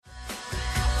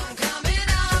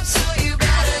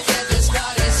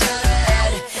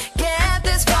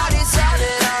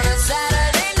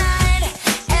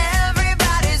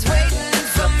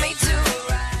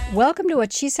Welcome to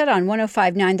What She Said on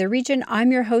 105.9 The Region.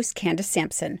 I'm your host, Candace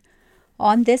Sampson.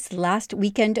 On this last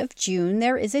weekend of June,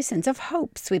 there is a sense of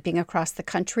hope sweeping across the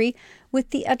country,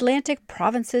 with the Atlantic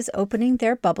provinces opening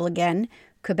their bubble again,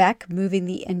 Quebec moving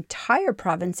the entire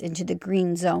province into the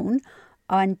green zone,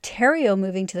 Ontario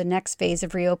moving to the next phase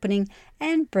of reopening,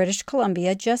 and British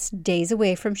Columbia just days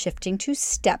away from shifting to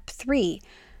Step 3.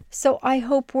 So I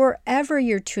hope wherever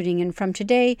you're tuning in from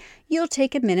today, you'll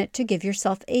take a minute to give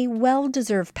yourself a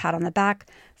well-deserved pat on the back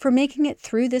for making it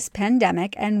through this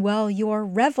pandemic. And while you're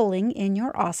reveling in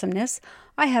your awesomeness,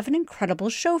 I have an incredible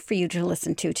show for you to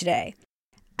listen to today.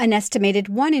 An estimated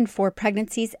 1 in 4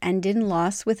 pregnancies end in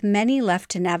loss, with many left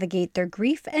to navigate their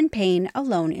grief and pain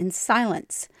alone in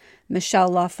silence. Michelle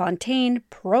LaFontaine,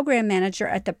 Program Manager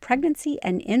at the Pregnancy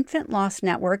and Infant Loss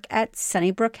Network at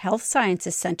Sunnybrook Health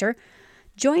Sciences Centre,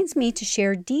 joins me to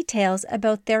share details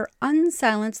about their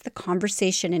Unsilence the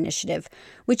Conversation initiative,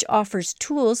 which offers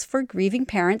tools for grieving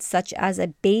parents such as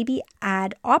a baby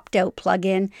ad opt-out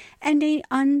plugin and an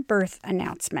Unbirth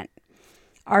Announcement.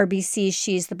 RBC's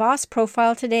She's the Boss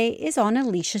profile today is on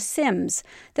Alicia Simms,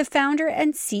 the founder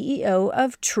and CEO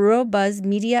of Truro Buzz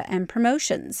Media and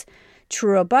Promotions.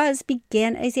 Truro Buzz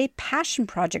began as a passion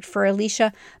project for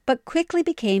Alicia, but quickly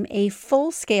became a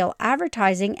full-scale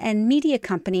advertising and media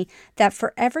company that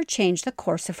forever changed the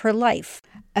course of her life.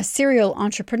 A serial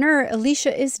entrepreneur,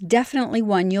 Alicia is definitely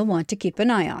one you'll want to keep an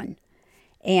eye on.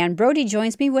 Anne Brody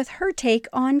joins me with her take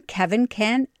on Kevin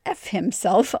Can F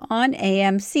Himself on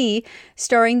AMC,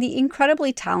 starring the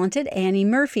incredibly talented Annie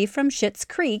Murphy from Schitt's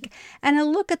Creek, and a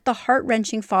look at the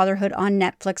heart-wrenching fatherhood on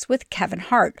Netflix with Kevin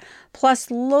Hart,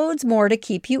 plus loads more to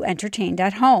keep you entertained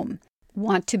at home.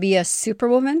 Want to be a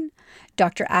superwoman?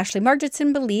 Dr. Ashley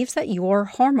Margetson believes that your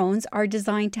hormones are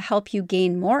designed to help you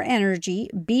gain more energy,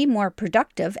 be more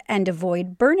productive, and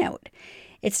avoid burnout.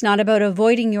 It's not about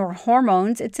avoiding your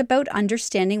hormones, it's about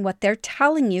understanding what they're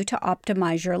telling you to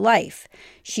optimize your life.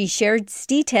 She shared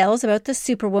details about the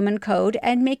Superwoman Code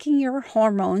and making your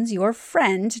hormones your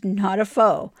friend, not a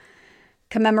foe.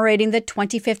 Commemorating the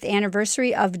 25th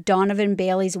anniversary of Donovan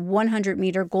Bailey's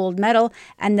 100-meter gold medal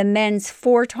and the men's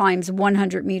 4x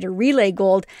 100-meter relay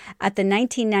gold at the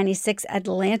 1996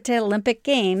 Atlanta Olympic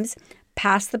Games,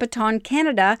 Pass the Baton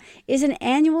Canada is an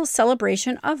annual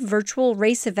celebration of virtual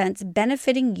race events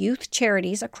benefiting youth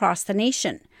charities across the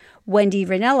nation. Wendy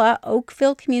Ranella,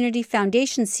 Oakville Community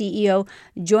Foundation CEO,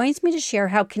 joins me to share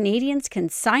how Canadians can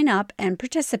sign up and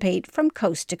participate from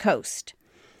coast to coast.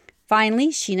 Finally,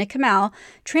 Sheena Kamal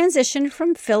transitioned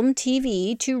from film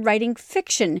TV to writing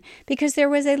fiction because there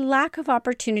was a lack of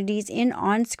opportunities in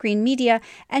on-screen media,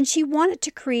 and she wanted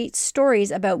to create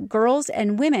stories about girls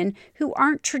and women who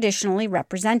aren't traditionally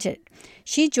represented.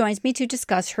 She joins me to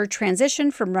discuss her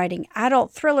transition from writing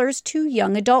adult thrillers to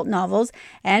young adult novels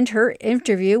and her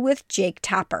interview with Jake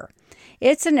Tapper.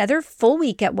 It's another full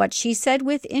week at What She Said,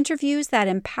 with interviews that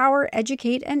empower,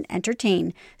 educate, and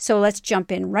entertain. So let's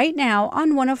jump in right now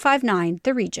on 105.9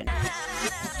 The Region.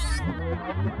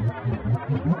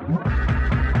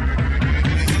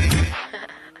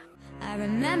 I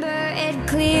remember it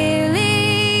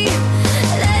clearly,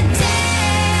 the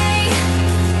day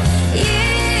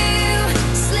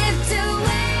you slipped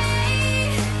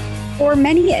away. For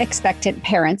many expectant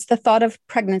parents, the thought of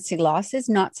pregnancy loss is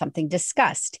not something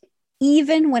discussed,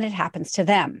 even when it happens to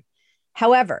them.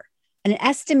 However, an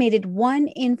estimated 1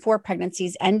 in 4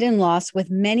 pregnancies end in loss,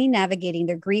 with many navigating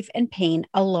their grief and pain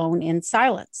alone in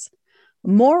silence.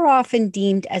 More often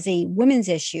deemed as a women's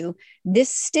issue, this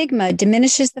stigma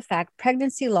diminishes the fact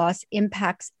pregnancy loss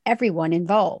impacts everyone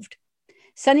involved.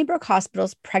 Sunnybrook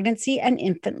Hospital's Pregnancy and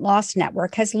Infant Loss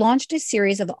Network has launched a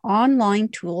series of online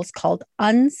tools called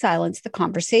Unsilence the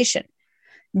Conversation.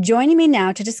 Joining me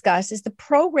now to discuss is the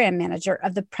Program Manager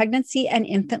of the Pregnancy and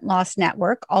Infant Loss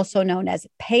Network, also known as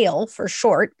PAIL for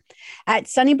short, at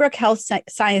Sunnybrook Health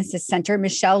Sciences Centre,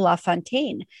 Michelle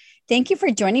LaFontaine. Thank you for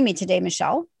joining me today,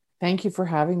 Michelle. Thank you for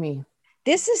having me.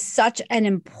 This is such an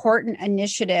important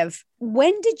initiative.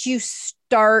 When did you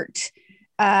start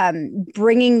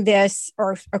bringing this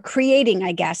or creating,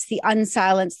 I guess, the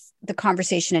Unsilence the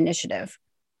Conversation initiative?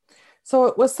 So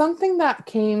it was something that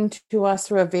came to us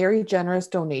through a very generous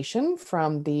donation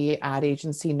from the ad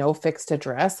agency No Fixed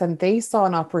Address, and they saw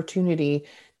an opportunity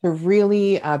to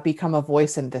really become a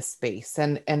voice in this space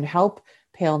and help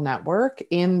PAIL Network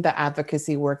in the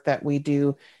advocacy work that we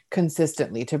do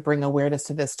consistently to bring awareness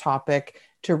to this topic,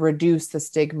 to reduce the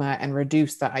stigma and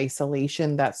reduce the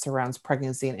isolation that surrounds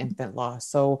pregnancy and infant loss.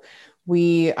 So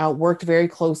we worked very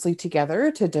closely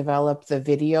together to develop the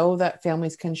video that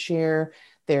families can share,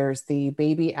 There's the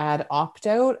baby ad opt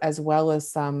out, as well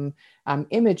as some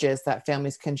images that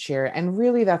families can share. And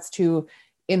really, that's to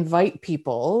invite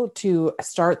people to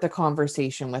start the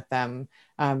conversation with them,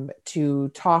 to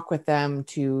talk with them,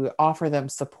 to offer them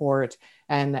support.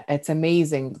 And it's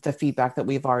amazing the feedback that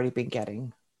we've already been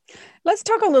getting. Let's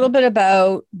talk a little bit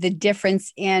about the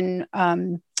difference in,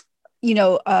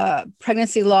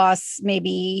 pregnancy loss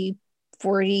maybe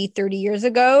 40, 30 years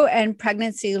ago and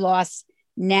pregnancy loss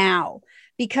now,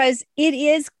 because it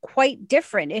is quite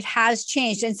different. It has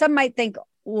changed. And some might think,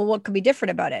 well, what could be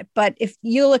different about it? But if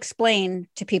you'll explain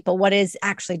to people what is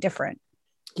actually different.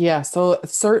 Yeah, so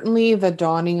certainly the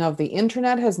dawning of the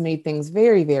internet has made things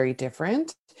very, very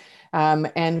different.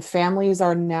 And families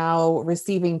are now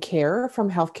receiving care from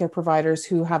healthcare providers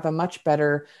who have a much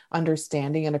better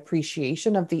understanding and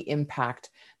appreciation of the impact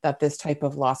that this type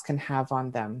of loss can have on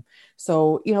them.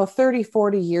 So, 30,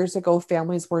 40 years ago,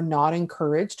 families were not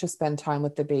encouraged to spend time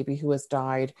with the baby who has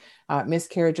died.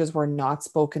 Miscarriages were not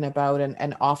spoken about,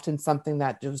 and often something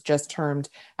that was just termed,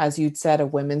 as you'd said, a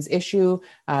women's issue.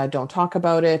 Don't talk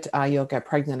about it. You'll get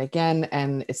pregnant again,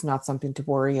 and it's not something to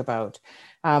worry about.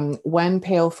 When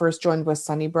PAIL first joined with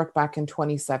Sunnybrook back in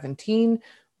 2017,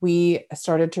 we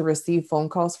started to receive phone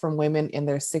calls from women in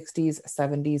their 60s,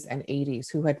 70s, and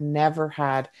 80s who had never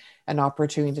had an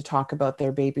opportunity to talk about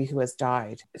their baby who has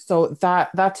died. So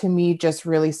that to me just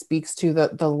really speaks to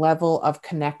the level of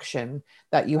connection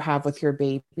that you have with your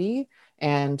baby.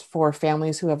 And for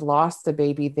families who have lost the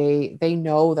baby, they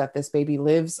know that this baby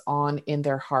lives on in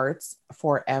their hearts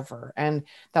forever. And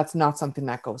that's not something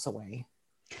that goes away.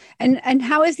 And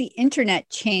how has the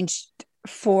internet changed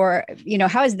how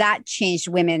has that changed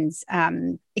women's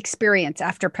experience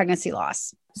after pregnancy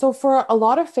loss? So for a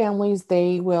lot of families,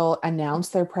 they will announce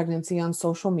their pregnancy on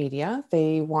social media.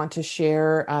 They want to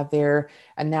share their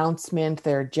announcement,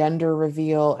 their gender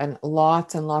reveal, and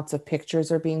lots of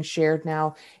pictures are being shared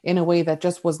now in a way that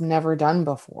just was never done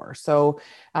before. So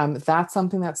that's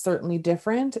something that's certainly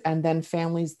different. And then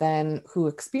families then who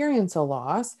experience a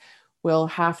loss will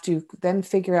have to then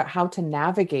figure out how to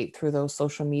navigate through those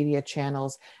social media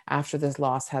channels after this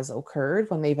loss has occurred,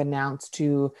 when they've announced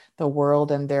to the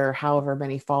world and their however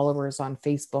many followers on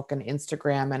Facebook and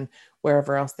Instagram and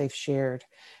wherever else they've shared.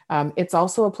 It's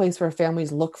also a place where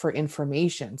families look for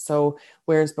information. So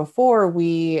whereas before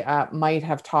we might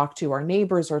have talked to our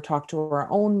neighbors or talked to our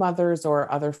own mothers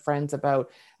or other friends about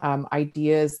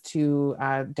ideas to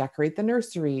decorate the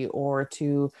nursery or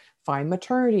to find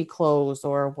maternity clothes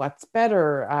or what's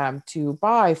better to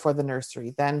buy for the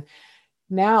nursery, then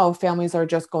now families are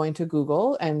just going to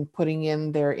Google and putting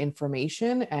in their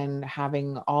information and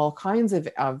having all kinds of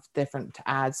different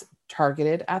ads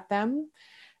targeted at them.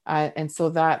 And so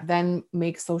that then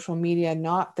makes social media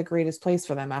not the greatest place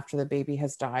for them after the baby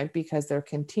has died, because they're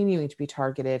continuing to be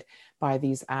targeted by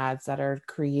these ads that are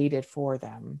created for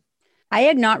them. I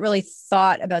had not really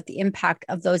thought about the impact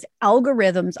of those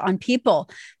algorithms on people.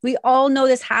 We all know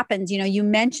this happens. You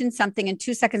mention something and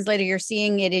 2 seconds later, you're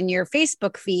seeing it in your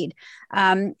Facebook feed.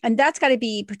 And that's got to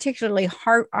be particularly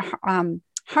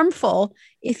harmful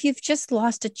if you've just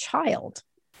lost a child.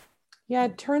 Yeah,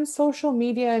 it turns social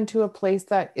media into a place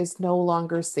that is no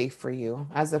longer safe for you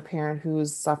as a parent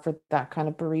who's suffered that kind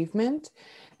of bereavement.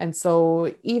 And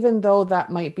so, even though that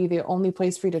might be the only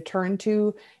place for you to turn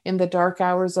to in the dark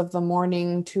hours of the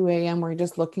morning, 2 a.m., where you're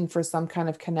just looking for some kind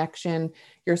of connection,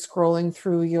 you're scrolling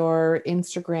through your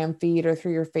Instagram feed or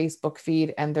through your Facebook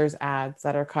feed, and there's ads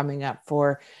that are coming up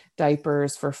for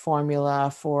diapers, for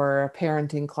formula, for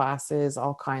parenting classes,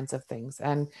 all kinds of things.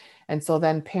 And so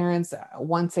then parents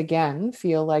once again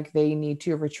feel like they need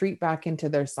to retreat back into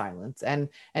their silence and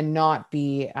not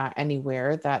be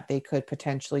anywhere that they could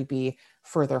potentially be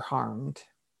further harmed.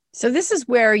 So, this is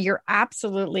where your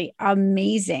absolutely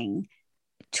amazing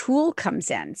tool comes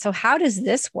in. So, how does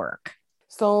this work?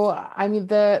 So, I mean,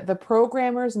 the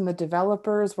programmers and the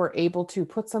developers were able to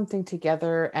put something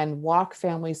together and walk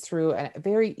families through a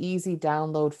very easy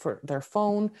download for their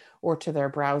phone or to their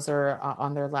browser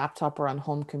on their laptop or on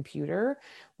home computer,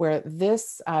 where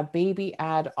this baby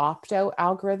ad opt-out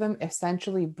algorithm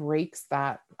essentially breaks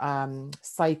that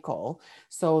cycle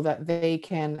so that they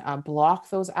can block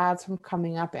those ads from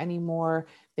coming up anymore.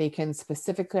 They can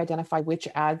specifically identify which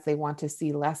ads they want to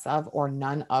see less of or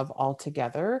none of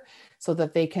altogether, so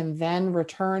that they can then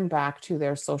return back to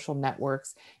their social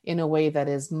networks in a way that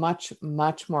is much,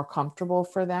 much more comfortable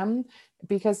for them.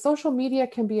 Because social media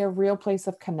can be a real place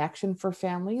of connection for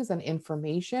families and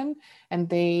information, and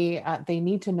they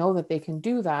need to know that they can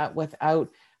do that without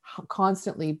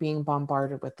constantly being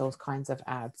bombarded with those kinds of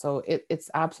ads. So it's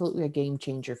absolutely a game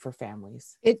changer for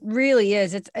families. It really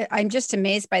is. I'm just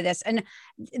amazed by this. And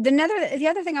the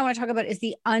other thing I want to talk about is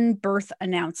the Unbirth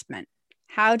Announcement.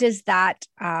 How does that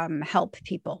help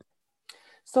people?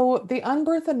 So the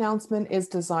Unbirth Announcement is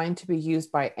designed to be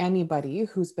used by anybody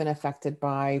who's been affected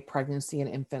by pregnancy and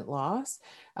infant loss.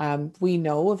 We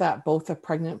know that both the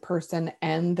pregnant person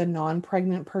and the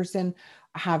non-pregnant person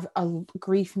have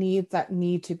grief needs that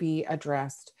need to be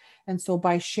addressed. And so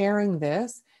by sharing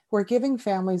this, we're giving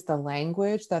families the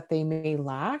language that they may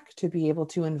lack to be able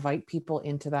to invite people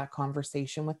into that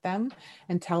conversation with them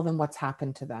and tell them what's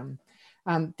happened to them.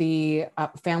 The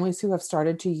families who have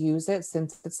started to use it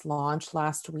since its launch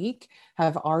last week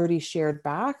have already shared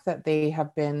back that they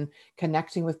have been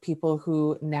connecting with people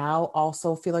who now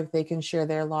also feel like they can share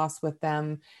their loss with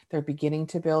them. They're beginning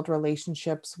to build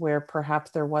relationships where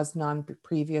perhaps there was none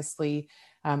previously.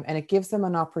 And it gives them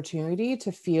an opportunity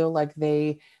to feel like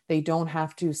they don't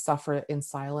have to suffer in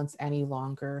silence any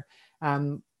longer.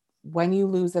 When you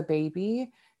lose a baby,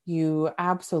 you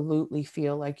absolutely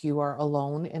feel like you are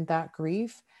alone in that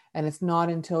grief. And it's not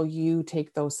until you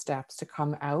take those steps to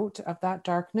come out of that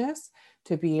darkness,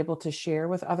 to be able to share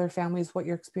with other families what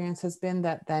your experience has been,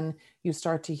 that then you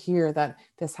start to hear that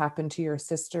this happened to your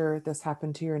sister, this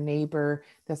happened to your neighbor,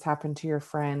 this happened to your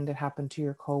friend, it happened to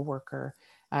your coworker.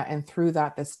 And through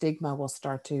that, the stigma will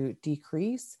start to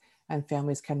decrease and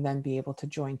families can then be able to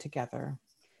join together.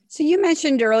 So you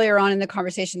mentioned earlier on in the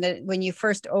conversation that when you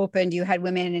first opened, you had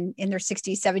women in their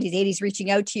 60s, 70s, 80s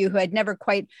reaching out to you who had never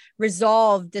quite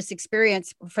resolved this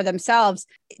experience for themselves.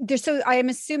 So I am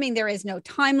assuming there is no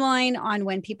timeline on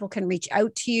when people can reach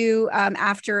out to you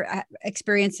after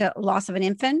experience a loss of an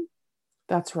infant.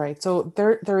 That's right. So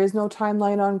there is no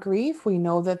timeline on grief. We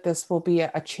know that this will be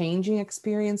a changing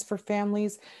experience for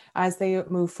families as they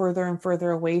move further and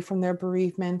further away from their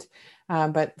bereavement.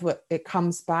 But it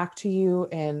comes back to you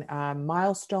in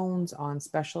milestones, on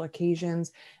special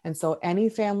occasions. And so any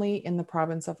family in the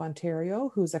province of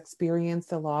Ontario who's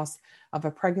experienced the loss of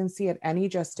a pregnancy at any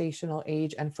gestational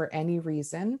age and for any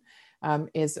reason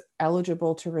is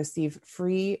eligible to receive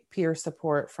free peer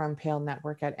support from PAIL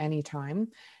Network at any time.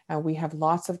 We have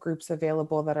lots of groups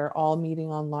available that are all meeting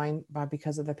online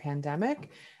because of the pandemic.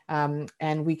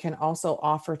 And we can also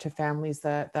offer to families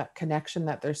that connection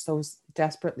that they're so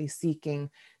desperately seeking,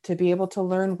 to be able to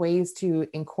learn ways to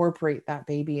incorporate that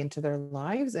baby into their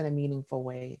lives in a meaningful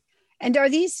way. And are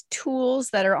these tools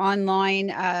that are online,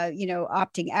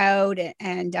 opting out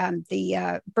and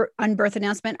the Unbirth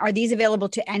Announcement, are these available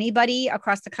to anybody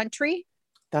across the country?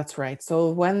 That's right.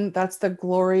 So that's the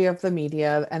glory of the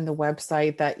media and the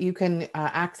website, that you can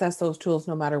access those tools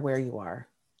no matter where you are.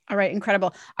 All right.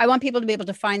 Incredible. I want people to be able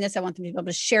to find this. I want them to be able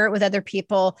to share it with other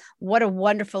people. What a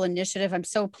wonderful initiative. I'm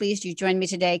so pleased you joined me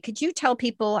today. Could you tell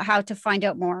people how to find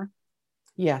out more?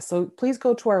 Yeah, so please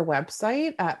go to our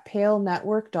website at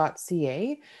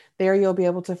pailnetwork.ca. There you'll be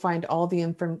able to find all the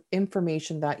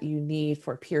information that you need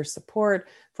for peer support,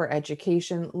 for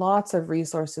education, lots of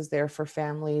resources there for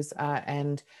families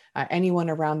and anyone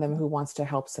around them who wants to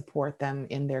help support them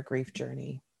in their grief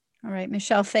journey. All right,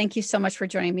 Michelle, thank you so much for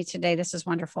joining me today. This is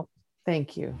wonderful.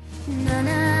 Thank you.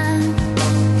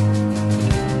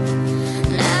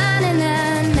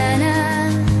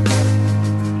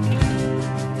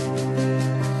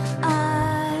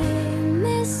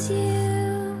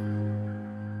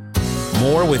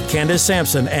 More with Candace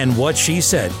Sampson and What She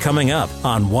Said coming up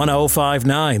on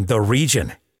 105.9 The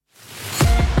Region.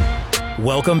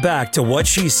 Welcome back to What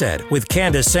She Said with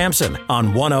Candace Sampson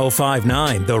on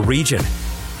 105.9 The Region.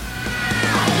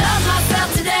 I love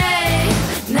myself today,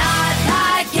 not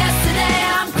like yesterday.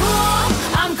 I'm cool,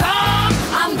 I'm calm,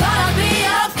 I'm gonna be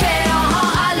okay.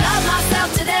 I love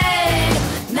myself today,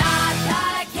 not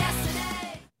like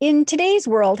yesterday. In today's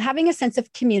world, having a sense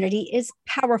of community is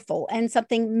powerful and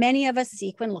something many of us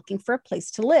seek when looking for a place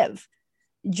to live.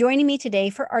 Joining me today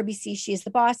for RBC She is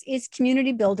the Boss is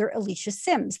community builder Alicia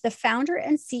Simms, the founder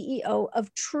and CEO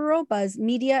of Truro Buzz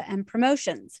Media and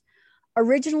Promotions.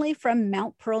 Originally from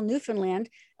Mount Pearl, Newfoundland,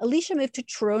 Alicia moved to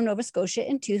Truro, Nova Scotia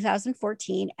in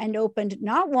 2014 and opened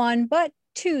not one, but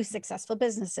two successful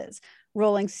businesses,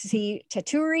 Rolling Sea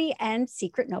Tatouery and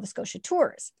Secret Nova Scotia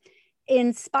Tours.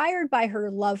 Inspired by her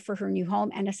love for her new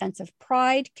home and a sense of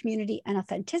pride, community, and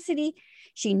authenticity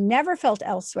she never felt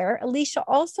elsewhere, Alicia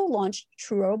also launched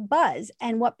Truro Buzz,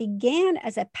 and what began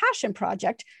as a passion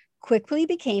project quickly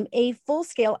became a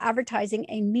full-scale advertising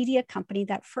and media company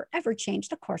that forever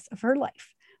changed the course of her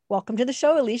life. Welcome to the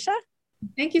show, Alicia.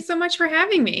 Thank you so much for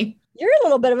having me. You're a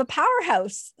little bit of a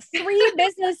powerhouse. 3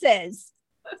 businesses.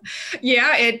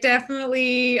 Yeah, it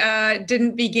definitely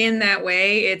didn't begin that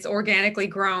way. It's organically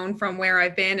grown from where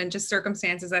I've been and just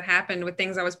circumstances that happened with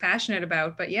things I was passionate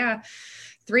about. But yeah,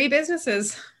 3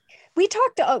 businesses. We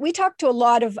talked to a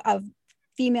lot of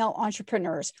female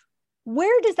entrepreneurs.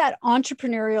 Where does that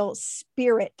entrepreneurial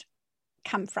spirit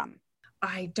come from?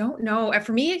 I don't know.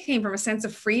 For me, it came from a sense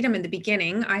of freedom in the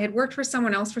beginning. I had worked for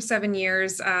someone else for 7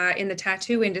 years in the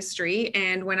tattoo industry.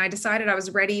 And when I decided I was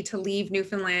ready to leave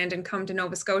Newfoundland and come to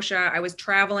Nova Scotia, I was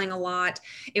traveling a lot.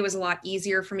 It was a lot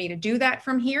easier for me to do that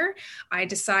from here. I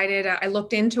decided, I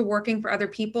looked into working for other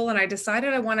people, and I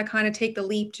decided I want to kind of take the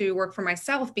leap to work for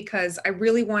myself, because I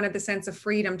really wanted the sense of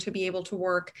freedom to be able to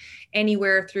work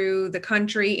anywhere through the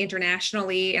country,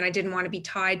 internationally. And I didn't want to be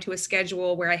tied to a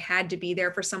schedule where I had to be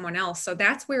there for someone else. So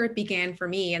that's where it began for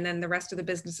me. And then the rest of the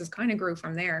businesses kind of grew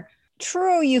from there.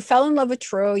 Truro, you fell in love with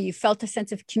Truro. You felt a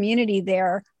sense of community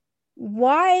there.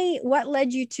 What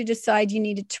led you to decide you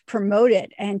needed to promote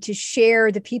it and to share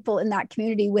the people in that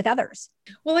community with others?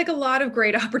 Well, like a lot of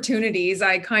great opportunities,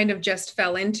 I kind of just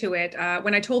fell into it.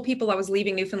 When I told people I was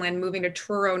leaving Newfoundland, moving to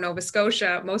Truro, Nova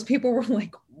Scotia, most people were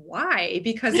like, why?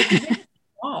 Because it's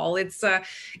small.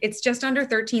 It's just under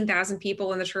 13,000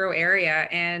 people in the Truro area.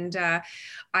 And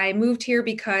I moved here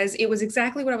because it was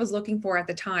exactly what I was looking for at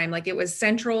the time. Like, it was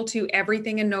central to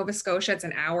everything in Nova Scotia. It's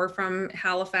an hour from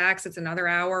Halifax. It's another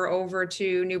hour over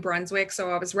to New Brunswick. So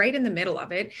I was right in the middle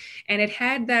of it. And it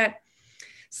had that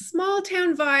small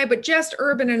town vibe, but just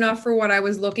urban enough for what I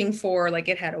was looking for. Like,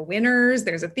 it had a Winners,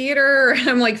 there's a theater.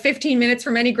 I'm like 15 minutes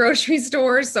from any grocery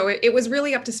stores. So it was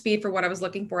really up to speed for what I was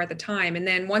looking for at the time. And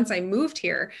then once I moved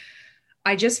here,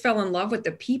 I just fell in love with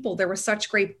the people. There were such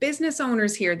great business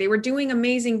owners here. They were doing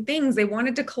amazing things. They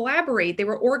wanted to collaborate. They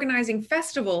were organizing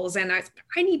festivals. And I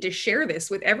need to share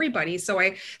this with everybody. So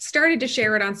I started to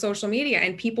share it on social media,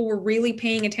 and people were really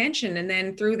paying attention. And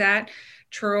then through that,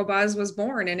 Truro Buzz was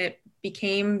born, and it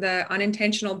became the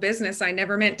unintentional business I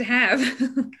never meant to have.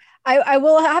 I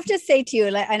will have to say to you,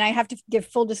 and I have to give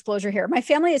full disclosure here, my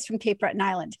family is from Cape Breton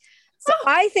Island. So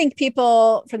I think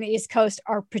people from the East Coast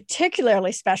are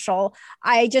particularly special.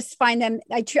 I just find them,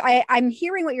 I'm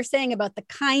hearing what you're saying about the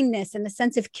kindness and the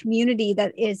sense of community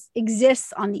that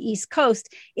exists on the East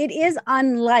Coast. It is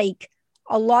unlike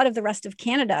a lot of the rest of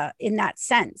Canada in that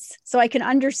sense. So I can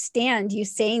understand you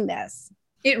saying this.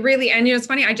 It really, and it's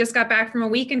funny, I just got back from a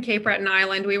week in Cape Breton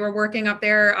Island. We were working up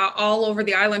there all over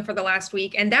the island for the last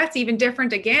week. And that's even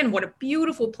different again. What a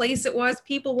beautiful place it was.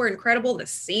 People were incredible. The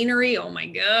scenery, oh my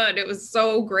God, it was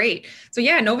so great. So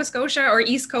yeah, Nova Scotia, or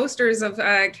East Coasters of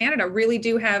Canada, really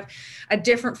do have a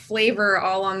different flavor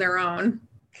all on their own.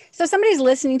 So somebody's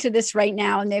listening to this right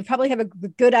now, and they probably have a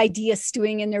good idea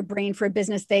stewing in their brain for a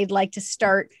business they'd like to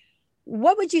start.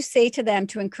 What would you say to them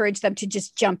to encourage them to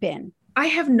just jump in? I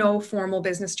have no formal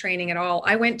business training at all.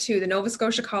 I went to the Nova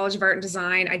Scotia College of Art and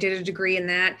Design. I did a degree in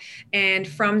that. And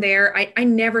from there, I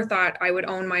never thought I would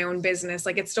own my own business.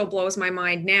 Like, it still blows my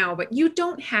mind now, but you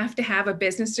don't have to have a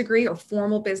business degree or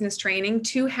formal business training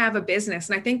to have a business.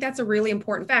 And I think that's a really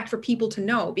important fact for people to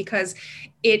know, because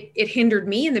it hindered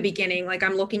me in the beginning. Like,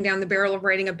 I'm looking down the barrel of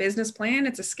writing a business plan.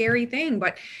 It's a scary thing,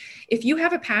 but if you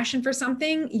have a passion for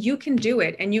something, you can do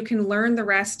it, and you can learn the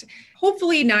rest.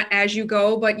 Hopefully not as you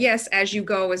go, but yes, as you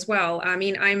go as well. I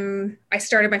mean, I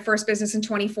started my first business in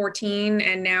 2014,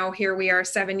 and now here we are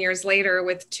 7 years later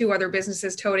with 2 other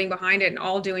businesses toting behind it and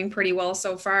all doing pretty well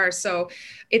so far. So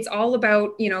it's all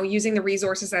about, using the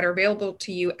resources that are available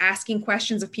to you, asking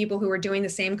questions of people who are doing the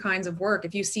same kinds of work.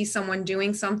 If you see someone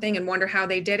doing something and wonder how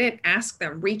they did it, ask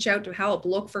them, reach out to help,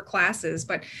 look for classes,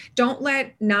 but don't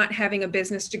let not having a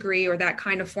business degree or that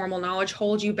kind of formal knowledge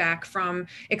hold you back from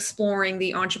exploring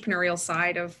the entrepreneurial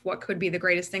side of what could be the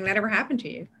greatest thing that ever happened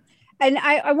to you. And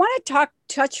I want to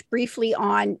touch briefly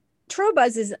on Truro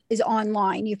Buzz is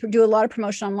online. You do a lot of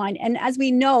promotion online. And as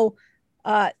we know,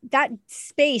 that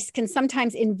space can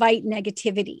sometimes invite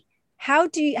negativity. How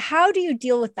do you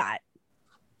deal with that?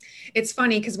 It's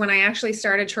funny because when I actually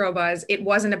started Truro Buzz, it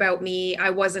wasn't about me. I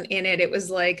wasn't in it. It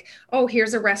was like, oh,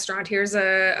 here's a restaurant, here's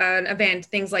an event,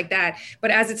 things like that.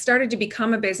 But as it started to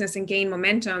become a business and gain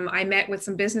momentum, I met with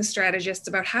some business strategists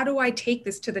about, how do I take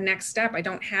this to the next step? I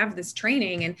don't have this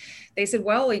training. And they said,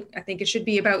 well, I think it should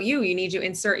be about you. You need to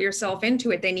insert yourself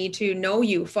into it. They need to know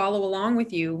you, follow along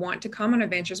with you, want to come on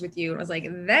adventures with you. And I was like,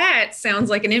 that sounds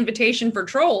like an invitation for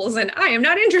trolls, and I am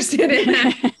not interested in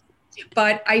that.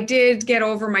 But I did get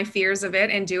over my fears of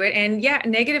it and do it. And yeah,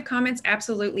 negative comments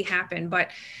absolutely happen. But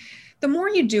the more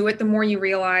you do it, the more you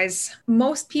realize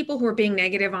most people who are being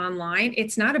negative online,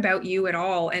 it's not about you at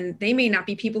all. And they may not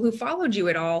be people who followed you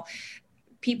at all.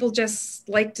 people just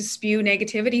like to spew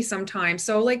negativity sometimes.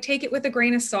 So like, take it with a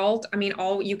grain of salt. I mean,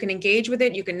 you can engage with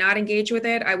it, you can not engage with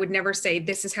it. I would never say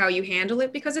this is how you handle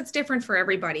it, because it's different for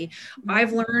everybody.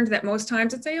 I've learned that most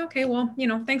times I'd say, okay, well,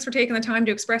 thanks for taking the time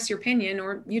to express your opinion,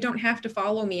 or you don't have to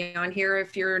follow me on here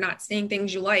if you're not seeing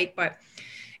things you like. But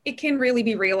it can really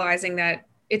be realizing that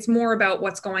it's more about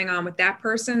what's going on with that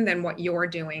person than what you're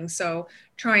doing. So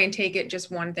try and take it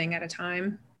just one thing at a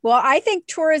time. Well, I think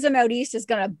tourism out east is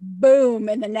going to boom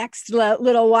in the next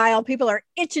little while. People are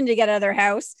itching to get out of their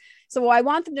house. So I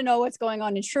want them to know what's going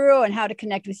on in Truro and how to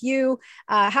connect with you.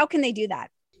 How can they do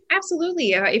that?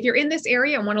 Absolutely. If you're in this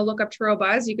area and want to look up Truro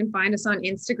Buzz, you can find us on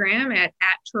Instagram at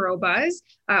Truro Buzz.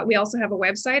 We also have a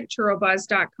website,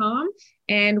 turobuzz.com.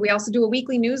 And we also do a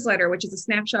weekly newsletter, which is a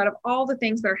snapshot of all the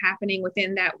things that are happening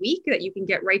within that week that you can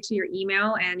get right to your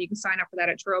email. And you can sign up for that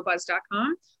at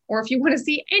turobuzz.com. Or if you want to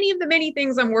see any of the many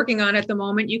things I'm working on at the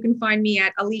moment, you can find me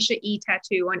at Alicia E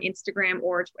Tattoo on Instagram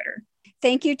or Twitter.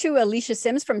 Thank you to Alicia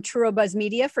Simms from Truro Buzz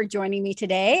Media for joining me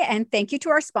today. And thank you to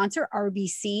our sponsor,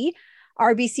 RBC.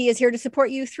 RBC is here to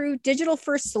support you through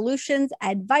digital-first solutions,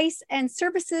 advice, and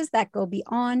services that go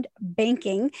beyond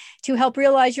banking to help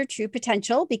realize your true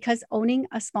potential, because owning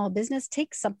a small business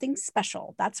takes something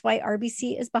special. That's why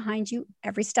RBC is behind you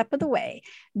every step of the way.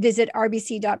 Visit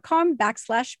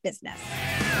rbc.com/business.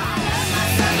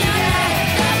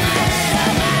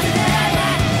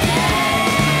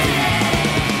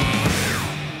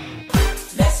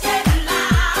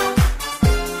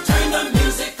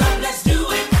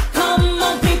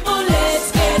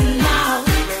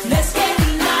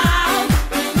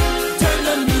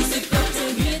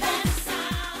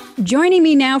 Joining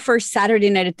me now for Saturday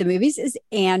Night at the Movies is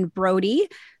Anne Brody,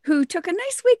 who took a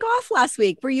nice week off last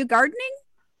week. Were you gardening?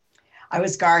 I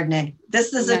was gardening.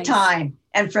 This is Nice. a time.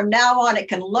 And from now on, it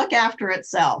can look after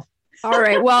itself. All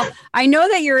right. Well, I know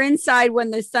that you're inside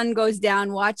when the sun goes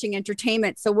down watching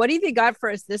entertainment. So what have you got for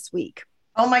us this week?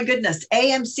 Oh my goodness.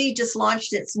 AMC just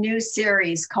launched its new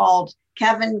series called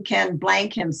Kevin Can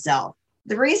Blank Himself.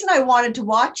 The reason I wanted to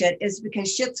watch it is because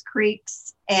Schitt's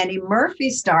Creek's Annie Murphy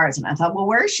stars. And I thought, well,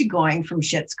 where is she going from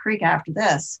Schitt's Creek after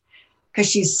this? Because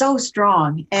she's so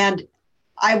strong. And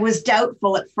I was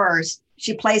doubtful at first.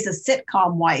 She plays a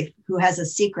sitcom wife who has a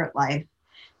secret life.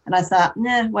 And I thought,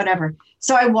 whatever.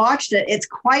 So I watched it. It's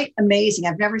quite amazing.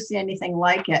 I've never seen anything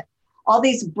like it. All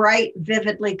these bright,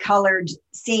 vividly colored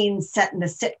scenes set in a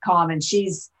sitcom. And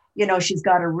she's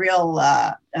got a real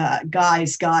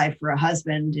guy's guy for a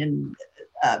husband in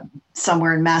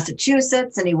somewhere in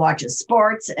Massachusetts, and he watches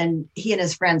sports, and he and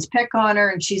his friends pick on her,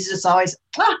 and she's just always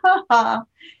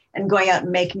and going out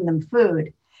and making them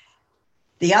food.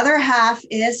 The other half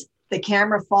is the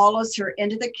camera follows her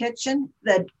into the kitchen.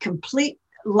 The complete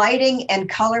lighting and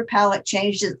color palette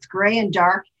changes. It's gray and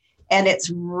dark, and it's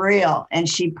real. And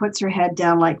she puts her head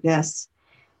down like this,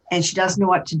 and she doesn't know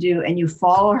what to do. And you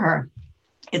follow her.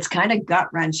 It's kind of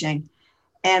gut-wrenching.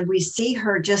 And we see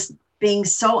her just being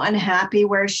so unhappy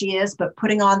where she is, but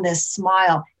putting on this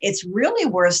smile. It's really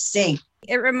worth seeing.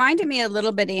 It reminded me a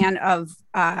little bit, Anne, of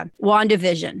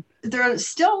WandaVision. There are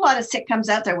still a lot of sitcoms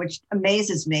out there, which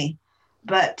amazes me.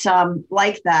 But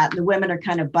like that, the women are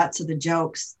kind of butts of the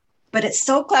jokes. But it's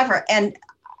so clever. And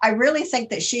I really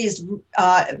think that she's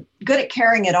good at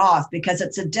carrying it off, because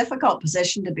it's a difficult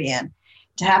position to be in,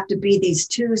 to have to be these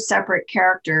two separate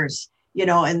characters,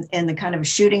 in the kind of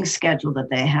shooting schedule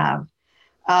that they have.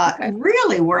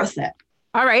 Really worth it.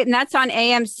 All right. And that's on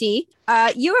AMC.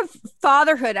 You have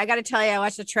Fatherhood. I got to tell you, I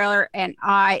watched the trailer and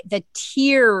the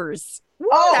tears. Woo,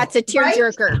 that's a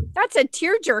tearjerker. Right? That's a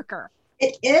tearjerker.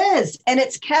 It is. And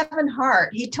it's Kevin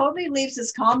Hart. He totally leaves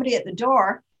his comedy at the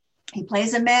door. He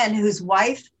plays a man whose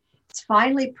wife is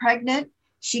finally pregnant.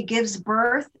 She gives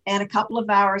birth, and a couple of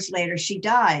hours later, she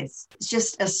dies. It's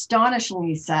just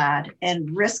astonishingly sad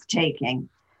and risk-taking.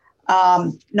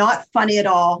 Not funny at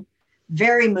all.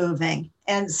 Very moving.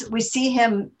 And we see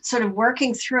him sort of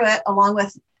working through it along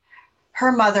with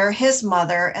her mother, his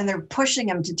mother, and they're pushing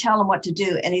him to tell him what to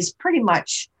do. And he's pretty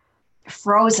much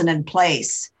frozen in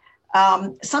place.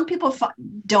 Some people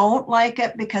don't like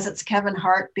it because it's Kevin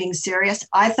Hart being serious.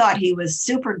 I thought he was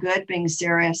super good being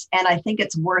serious, and I think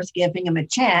it's worth giving him a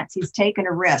chance. He's taken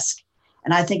a risk,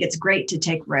 and I think it's great to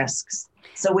take risks.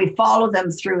 So we follow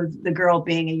them through the girl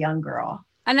being a young girl.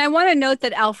 And I want to note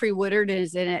that Alfre Woodard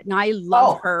is in it, and I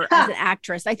love her as an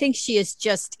actress. I think she is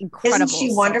just incredible. Isn't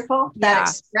she wonderful? That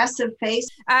expressive face.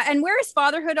 And where is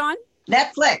Fatherhood on?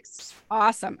 Netflix.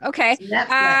 Awesome. Okay.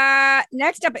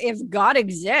 Next up, If God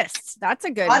Exists. That's a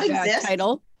good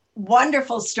title.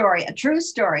 Wonderful story, a true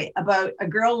story about a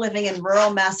girl living in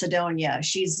rural Macedonia.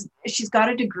 She's got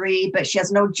a degree, but she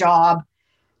has no job.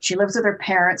 She lives with her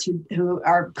parents who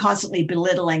are constantly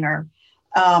belittling her.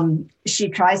 She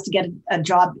tries to get a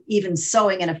job even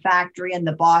sewing in a factory, and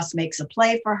the boss makes a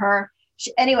play for her.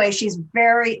 She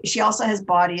also has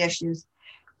body issues.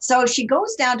 So she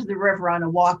goes down to the river on a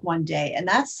walk one day, and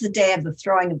that's the day of the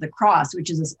throwing of the cross, which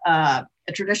is a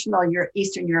traditional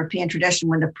Eastern European tradition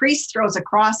when the priest throws a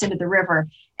cross into the river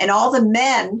and all the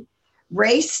men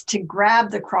race to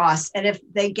grab the cross. And if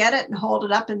they get it and hold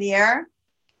it up in the air,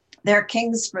 they're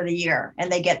kings for the year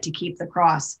and they get to keep the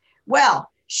cross. Well,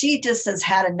 she just has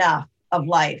had enough of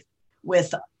life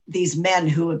with these men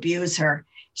who abuse her.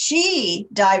 She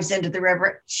dives into the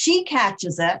river. She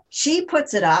catches it. She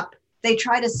puts it up. They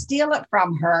try to steal it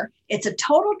from her. It's a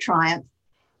total triumph.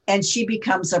 And she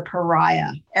becomes a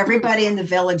pariah. Everybody in the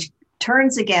village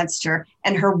turns against her.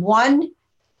 And her one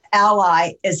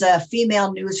ally is a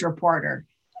female news reporter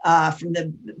from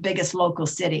the biggest local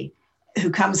city who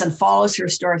comes and follows her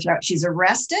story throughout. She's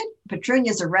arrested.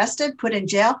 Petrunia's arrested, put in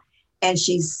jail. And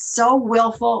she's so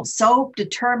willful, so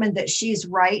determined that she's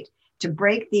right to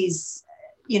break these,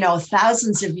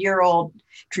 thousands of year old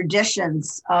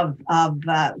traditions of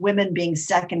women being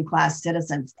second-class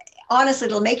citizens. Honestly,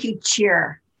 it'll make you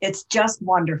cheer. It's just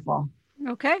wonderful.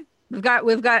 Okay. We've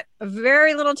got a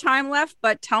very little time left,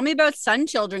 but tell me about Sun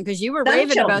Children, because you were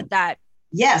raving about that.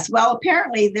 Yes. Well,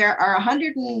 apparently there are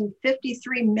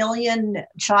 153 million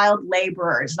child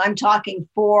laborers, and I'm talking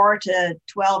 4 to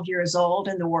 12 years old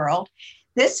in the world.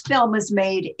 This film was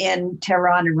made in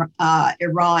Tehran,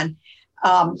 Iran,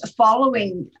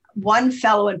 following one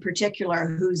fellow in particular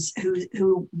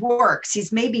who works.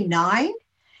 He's maybe 9,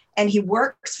 and he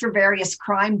works for various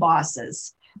crime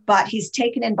bosses, but he's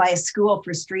taken in by a school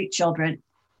for street children,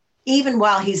 even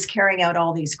while he's carrying out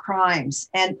all these crimes.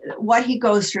 And what he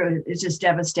goes through is just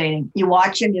devastating. You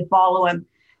watch him, you follow him,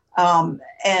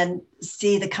 and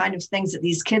see the kind of things that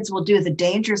these kids will do, the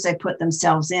dangers they put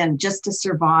themselves in just to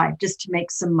survive, just to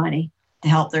make some money to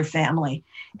help their family.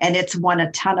 And it's won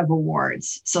a ton of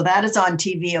awards. So that is on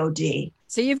TVOD.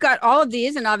 So you've got all of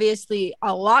these and obviously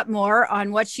a lot more on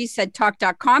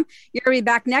whatshesaidtalk.com. You're going to be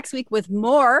back next week with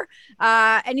more.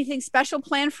 Anything special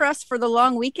planned for us for the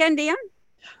long weekend, Anne?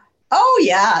 Oh,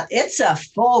 yeah. It's a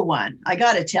full one. I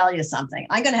got to tell you something.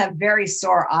 I'm going to have very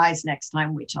sore eyes next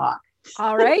time we talk.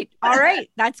 All right. All right.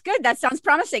 That's good. That sounds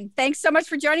promising. Thanks so much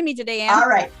for joining me today, Anne. All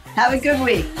right. Have a good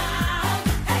week. Turn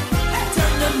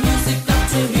the music up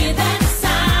to hear that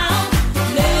sound.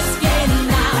 Let's get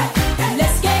loud.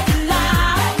 Let's get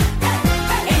loud.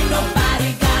 Ain't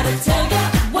nobody gotta tell you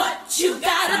what you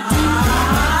gotta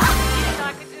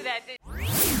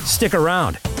do. Stick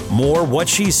around. More What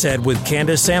She Said with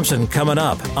Candace Sampson coming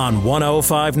up on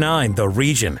 105.9 The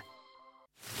Region.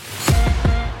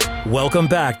 Welcome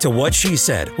back to What She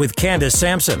Said with Candace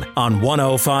Sampson on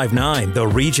 105.9 The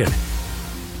Region.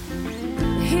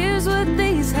 Here's what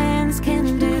these hands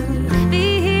can do.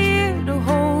 Be here to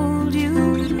hold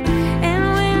you.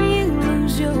 And when you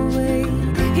lose your way,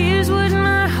 here's what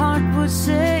my heart would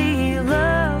say.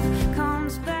 Love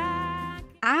comes back.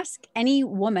 Ask any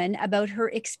woman about her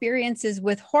experiences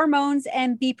with hormones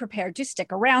and be prepared to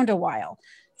stick around a while.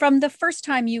 From the first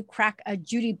time you crack a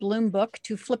Judy Blume book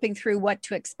to flipping through what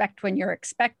to expect when you're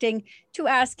expecting, to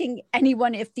asking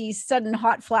anyone if these sudden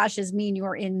hot flashes mean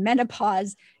you're in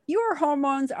menopause, your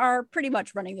hormones are pretty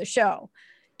much running the show.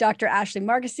 Dr. Ashley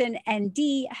Margison,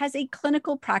 ND, has a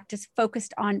clinical practice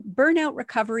focused on burnout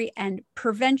recovery and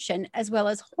prevention, as well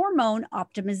as hormone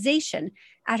optimization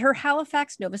at her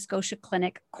Halifax, Nova Scotia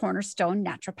clinic, Cornerstone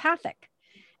Naturopathic.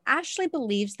 Ashley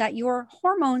believes that your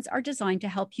hormones are designed to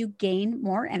help you gain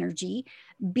more energy,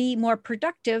 be more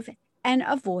productive, and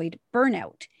avoid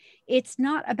burnout. It's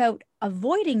not about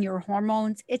avoiding your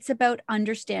hormones. It's about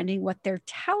understanding what they're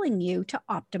telling you to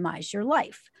optimize your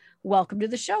life. Welcome to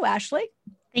the show, Ashley.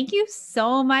 Thank you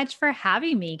so much for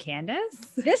having me, Candace.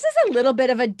 This is a little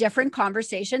bit of a different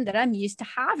conversation that I'm used to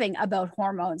having about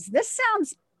hormones. This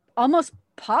sounds almost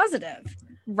positive.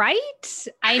 Right?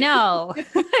 I know.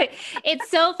 It's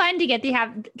so fun to get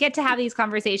to have these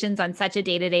conversations on such a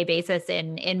day-to-day basis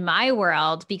in my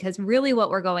world, because really what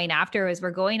we're going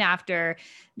after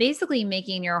basically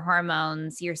making your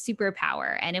hormones your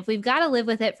superpower. And if we've got to live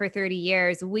with it for 30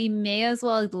 years, we may as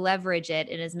well leverage it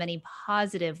in as many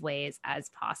positive ways as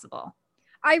possible.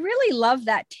 I really love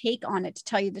that take on it, to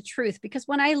tell you the truth, because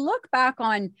when I look back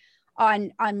on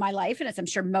my life, and as I'm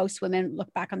sure most women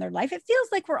look back on their life, it feels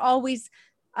like we're always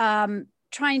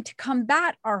trying to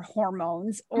combat our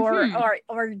hormones or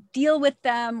deal with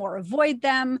them or avoid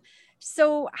them.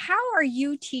 So how are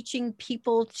you teaching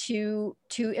people to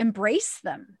embrace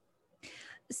them?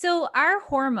 So our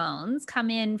hormones come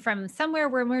in from somewhere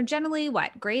where we're generally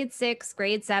grade 6,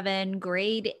 grade 7,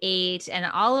 grade 8. And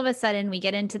all of a sudden we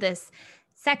get into this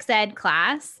sex ed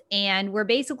class and we're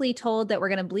basically told that we're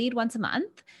going to bleed once a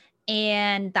month.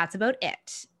 And that's about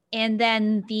it. And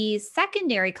then the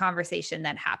secondary conversation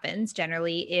that happens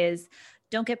generally is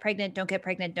don't get pregnant, don't get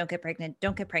pregnant, don't get pregnant,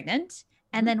 don't get pregnant.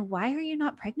 And then why are you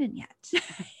not pregnant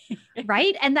yet?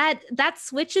 Right. And that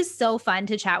switch is so fun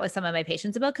to chat with some of my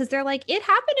patients about because they're like, it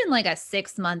happened in like a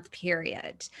 6-month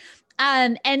period.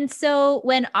 And so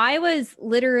when I was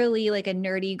literally like a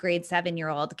nerdy grade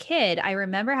 7-year-old kid, I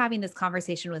remember having this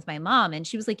conversation with my mom and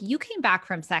she was like, you came back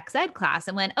from sex ed class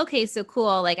and went, okay, so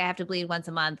cool. Like I have to bleed once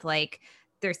a month. Like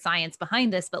there's science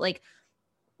behind this, but like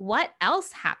what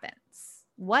else happens?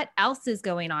 What else is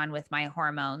going on with my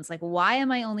hormones? Like, why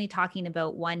am I only talking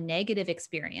about one negative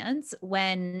experience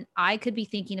when I could be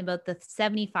thinking about the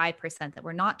 75% that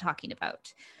we're not talking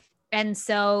about? And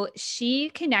so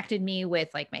she connected me with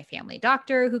like my family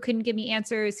doctor who couldn't give me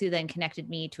answers, who then connected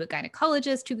me to a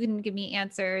gynecologist who couldn't give me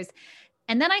answers.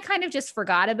 And then I kind of just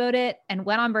forgot about it and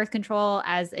went on birth control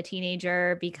as a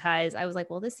teenager because I was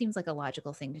like, well, this seems like a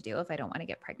logical thing to do if I don't want to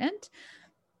get pregnant.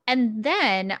 And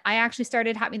then I actually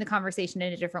started having the conversation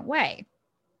in a different way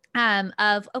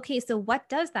of, okay, so what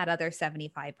does that other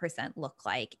 75% look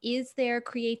like? Is there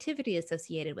creativity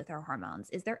associated with our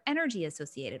hormones? Is there energy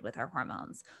associated with our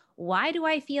hormones? Why do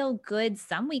I feel good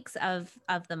some weeks of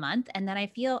the month and then I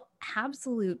feel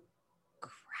absolute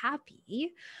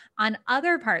crappy on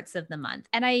other parts of the month?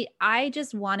 And I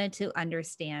just wanted to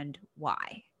understand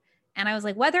why. And I was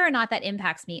like, whether or not that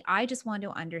impacts me, I just want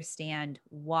to understand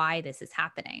why this is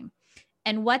happening.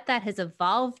 And what that has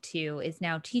evolved to is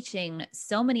now teaching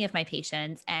so many of my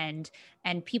patients and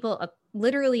people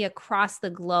literally across the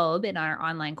globe in our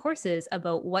online courses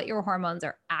about what your hormones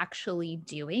are actually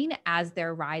doing as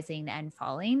they're rising and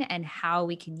falling and how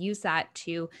we can use that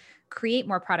to create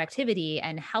more productivity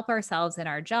and help ourselves in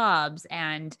our jobs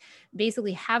and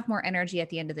basically have more energy at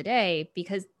the end of the day,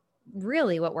 because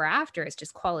really what we're after is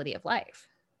just quality of life.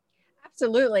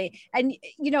 Absolutely. And,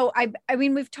 I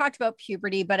mean, we've talked about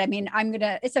puberty, but I mean,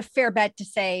 it's a fair bet to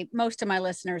say most of my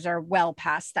listeners are well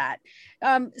past that.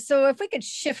 So if we could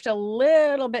shift a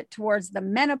little bit towards the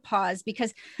menopause,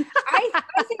 because I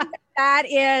think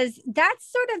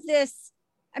that's sort of this,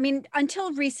 I mean,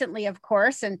 until recently, of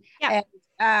course,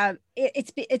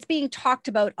 it's being talked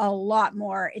about a lot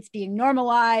more. It's being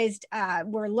normalized.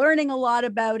 We're learning a lot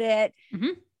about it.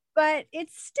 Mm-hmm. But it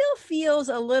still feels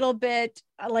a little bit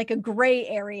like a gray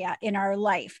area in our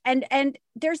life. And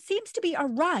there seems to be a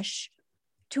rush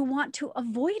to want to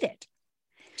avoid it,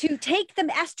 to take them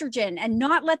estrogen and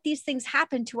not let these things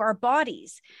happen to our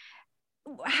bodies.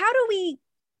 How do we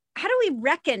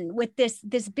reckon with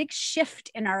this big shift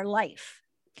in our life?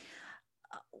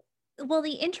 Well,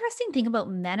 the interesting thing about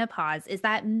menopause is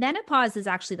that menopause is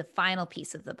actually the final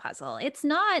piece of the puzzle. It's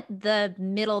not the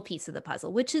middle piece of the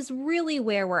puzzle, which is really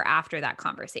where we're after that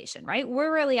conversation, right?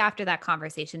 We're really after that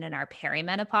conversation in our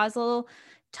perimenopausal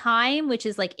time, which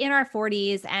is like in our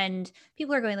 40s, and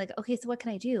people are going like, okay, so what can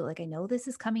I do? Like, I know this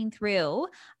is coming through.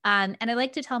 And I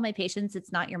like to tell my patients,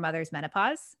 it's not your mother's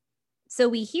menopause. So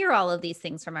we hear all of these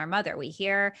things from our mother. We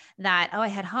hear that, oh, I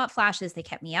had hot flashes. They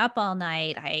kept me up all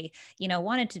night. I,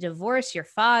 wanted to divorce your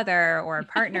father or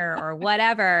partner or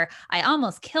whatever. I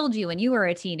almost killed you when you were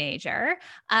a teenager.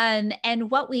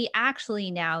 And what we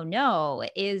actually now know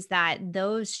is that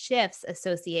those shifts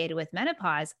associated with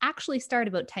menopause actually start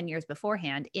about 10 years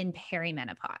beforehand in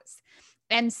perimenopause.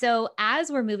 And so as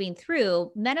we're moving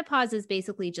through, menopause is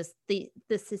basically just the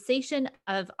cessation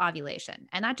of ovulation.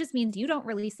 And that just means you don't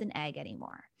release an egg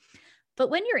anymore. But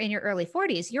when you're in your early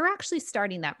 40s, you're actually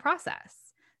starting that process.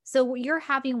 So you're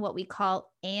having what we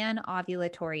call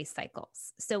anovulatory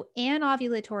cycles. So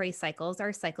anovulatory cycles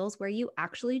are cycles where you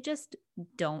actually just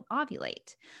don't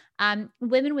ovulate.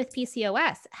 Women with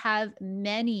PCOS have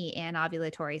many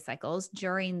anovulatory cycles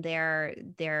during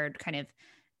their kind of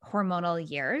hormonal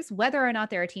years, whether or not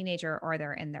they're a teenager or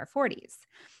they're in their 40s.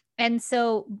 And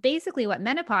so basically what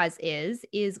menopause is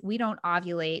we don't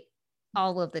ovulate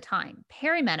all of the time.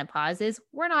 Perimenopause is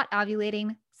we're not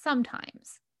ovulating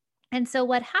sometimes. And so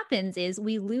what happens is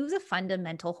we lose a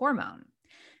fundamental hormone.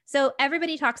 So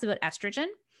everybody talks about estrogen.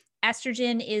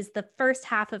 Estrogen is the first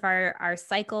half of our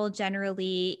cycle.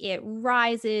 Generally, it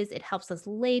rises. It helps us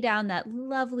lay down that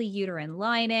lovely uterine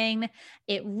lining.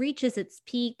 It reaches its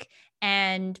peak.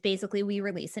 And basically, we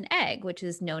release an egg, which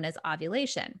is known as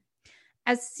ovulation.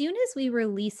 As soon as we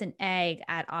release an egg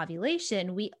at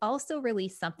ovulation, we also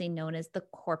release something known as the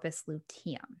corpus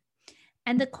luteum.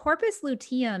 And the corpus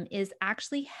luteum is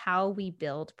actually how we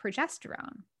build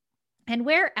progesterone. And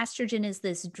where estrogen is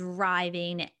this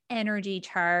driving, energy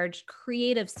charged,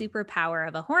 creative superpower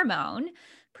of a hormone,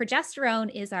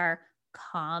 progesterone is our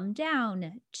calm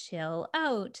down, chill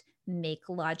out, make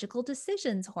logical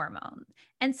decisions hormone.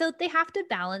 And so they have to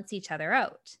balance each other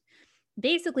out.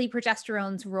 Basically,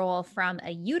 progesterone's role from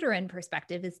a uterine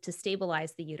perspective is to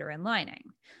stabilize the uterine lining.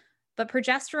 But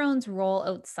progesterone's role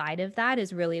outside of that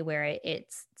is really where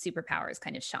its superpowers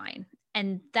kind of shine.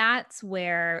 And that's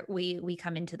where we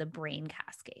come into the brain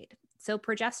cascade. So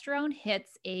progesterone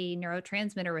hits a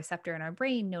neurotransmitter receptor in our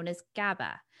brain known as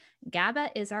GABA.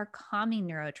 GABA is our calming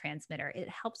neurotransmitter. It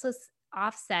helps us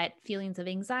offset feelings of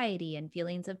anxiety and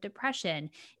feelings of depression.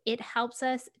 It helps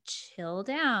us chill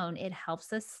down. It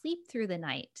helps us sleep through the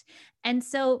night. And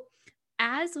so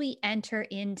as we enter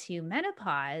into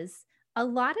menopause, a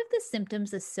lot of the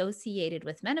symptoms associated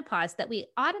with menopause that we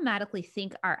automatically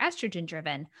think are estrogen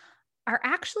driven are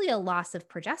actually a loss of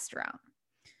progesterone,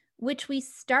 which we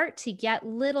start to get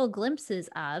little glimpses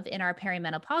of in our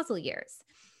perimenopausal years.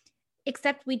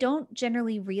 Except we don't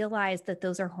generally realize that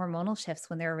those are hormonal shifts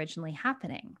when they're originally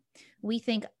happening. We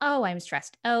think, oh, I'm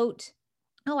stressed out.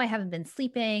 Oh, I haven't been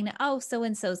sleeping. Oh,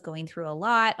 so-and-so's going through a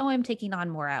lot. Oh, I'm taking on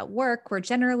more at work. We're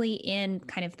generally in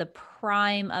kind of the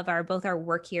prime of both our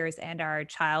work years and our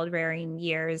childbearing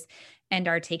years and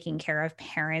our taking care of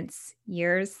parents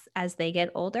years as they get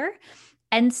older.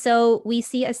 And so we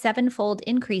see a 7-fold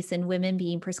increase in women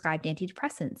being prescribed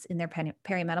antidepressants in their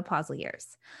perimenopausal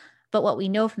years. But what we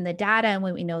know from the data and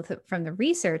what we know from the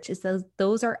research is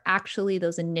those are actually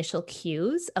those initial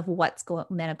cues of what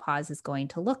menopause is going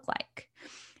to look like.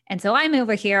 And so I'm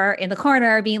over here in the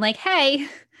corner being like, hey,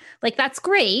 like, that's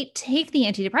great. Take the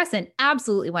antidepressant.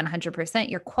 Absolutely 100%.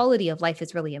 Your quality of life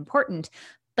is really important.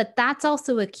 But that's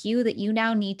also a cue that you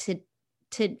now need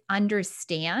to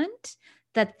understand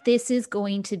that this is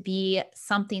going to be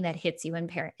something that hits you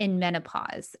in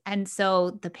menopause. And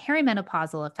so the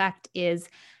perimenopausal effect is,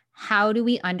 how do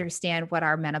we understand what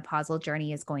our menopausal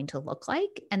journey is going to look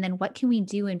like? And then what can we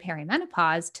do in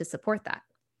perimenopause to support that?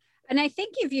 And I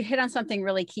think if you hit on something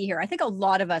really key here, I think a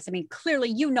lot of us, I mean, clearly,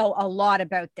 you know a lot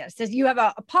about this. As you have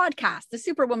a podcast, the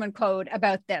Superwoman Code,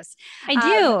 about this. I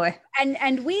do.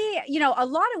 And we, you know, a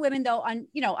lot of women, though,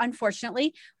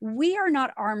 unfortunately, we are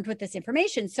not armed with this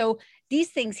information. So these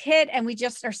things hit and we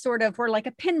just are we're like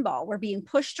a pinball. We're being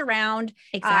pushed around,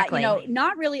 exactly.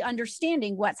 Not really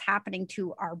understanding what's happening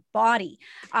to our body.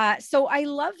 So I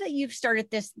love that you've started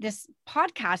this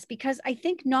podcast, because I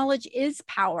think knowledge is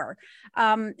power,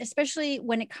 especially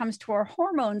when it comes to our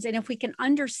hormones. And if we can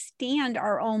understand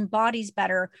our own bodies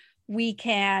better, we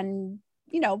can,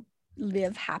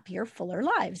 live happier, fuller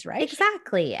lives, right?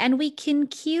 Exactly. And we can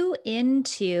cue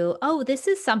into, oh, this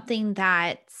is something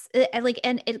that's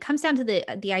and it comes down to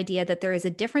the idea that there is a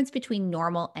difference between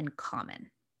normal and common.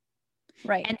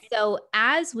 Right. And so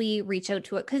as we reach out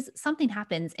to it, because something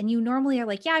happens and you normally are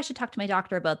like, yeah, I should talk to my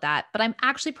doctor about that. But I'm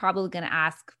actually probably going to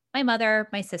ask my mother,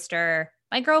 my sister,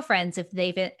 my girlfriends if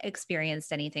they've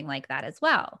experienced anything like that as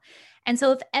well. And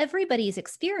so if everybody's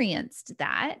experienced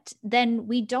that, then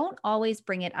we don't always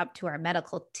bring it up to our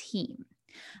medical team.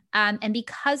 And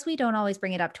because we don't always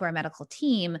bring it up to our medical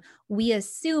team, we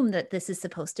assume that this is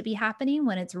supposed to be happening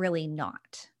when it's really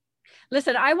not.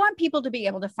 Listen, I want people to be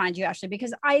able to find you, Ashley,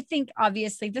 because I think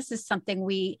obviously this is something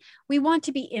we want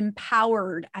to be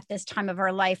empowered at this time of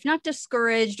our life, not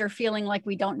discouraged or feeling like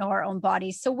we don't know our own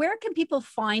bodies. So where can people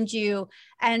find you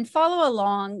and follow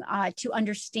along to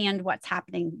understand what's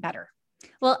happening better?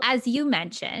 Well, as you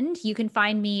mentioned, you can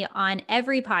find me on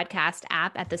every podcast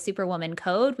app at the Superwoman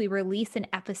Code. We release an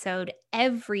episode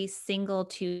every single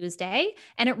Tuesday,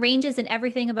 and it ranges in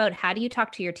everything about how do you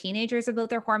talk to your teenagers about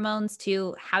their hormones,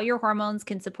 to how your hormones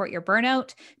can support your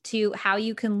burnout, to how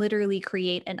you can literally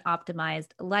create an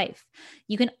optimized life.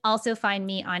 You can also find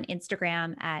me on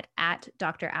Instagram at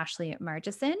Dr. Ashley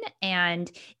Margison.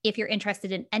 And if you're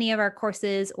interested in any of our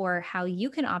courses or how you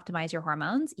can optimize your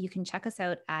hormones, you can check us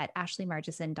out at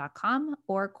ashleymargison.com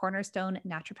or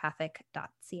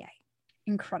cornerstonenaturopathic.ca.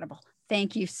 Incredible.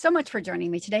 Thank you so much for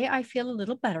joining me today. I feel a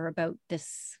little better about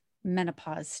this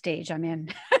menopause stage I'm in.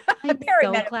 I'm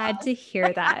so glad to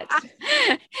hear that.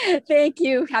 Thank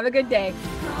you. Have a good day.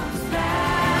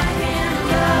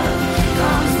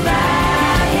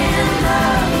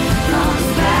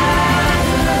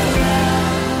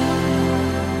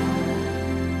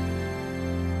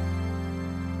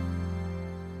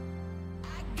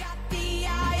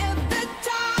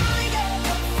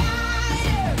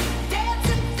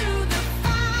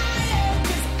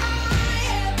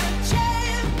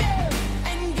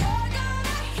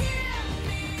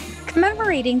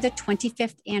 commemorating the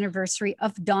 25th anniversary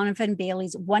of Donovan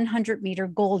Bailey's 100-meter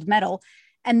gold medal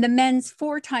and the men's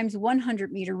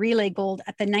 4x100-meter relay gold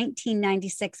at the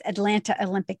 1996 Atlanta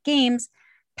Olympic Games,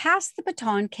 Pass the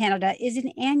Baton Canada is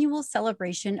an annual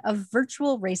celebration of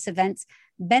virtual race events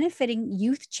benefiting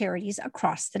youth charities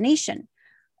across the nation.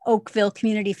 Oakville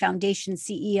Community Foundation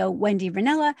CEO Wendy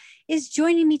Ranella is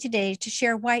joining me today to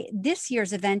share why this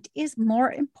year's event is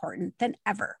more important than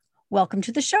ever. Welcome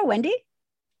to the show, Wendy.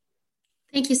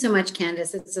 Thank you so much,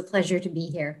 Candace. It's a pleasure to be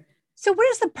here. So what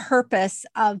is the purpose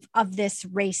of this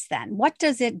race then? What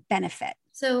does it benefit?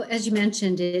 So as you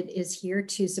mentioned, it is here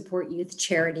to support youth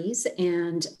charities.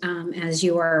 And as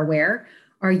you are aware,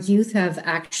 our youth have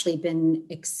actually been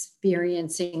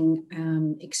experiencing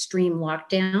extreme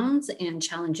lockdowns and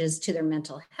challenges to their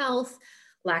mental health,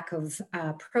 lack of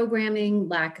programming,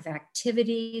 lack of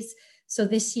activities. So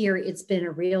this year, it's been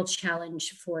a real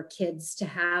challenge for kids to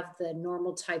have the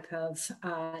normal type of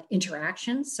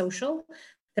interactions, social,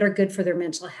 that are good for their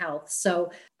mental health.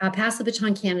 So Pass the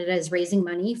Baton Canada is raising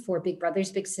money for Big Brothers,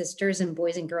 Big Sisters, and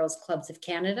Boys and Girls Clubs of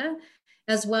Canada,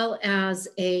 as well as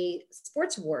a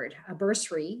sports award, a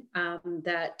bursary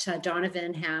that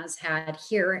Donovan has had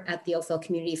here at the Oakville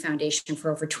Community Foundation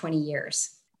for over 20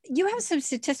 years. You have some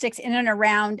statistics in and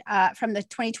around from the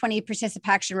 2020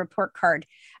 participation report card.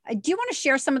 Do you want to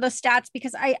share some of those stats?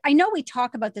 Because I know we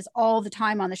talk about this all the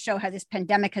time on the show, how this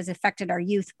pandemic has affected our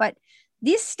youth, but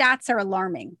these stats are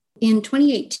alarming. In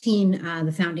 2018,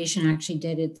 the foundation actually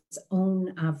did its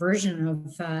own version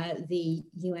of the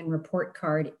UN report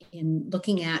card in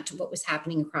looking at what was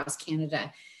happening across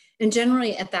Canada. And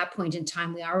generally at that point in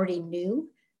time, we already knew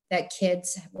that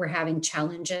kids were having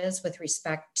challenges with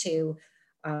respect to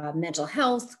mental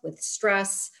health, with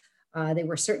stress. They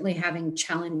were certainly having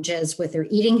challenges with their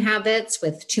eating habits,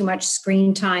 with too much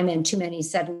screen time and too many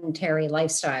sedentary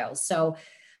lifestyles. So,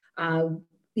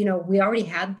 we already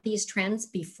had these trends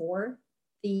before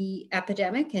the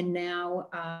epidemic, and now,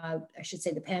 I should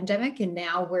say the pandemic, and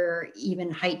now we're even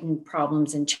heightened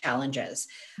problems and challenges.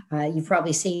 You've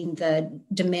probably seen the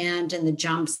demand and the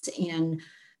jumps in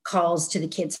calls to the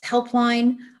kids'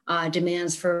 helpline,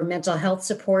 demands for mental health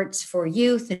supports for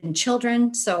youth and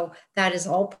children. So that is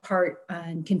all part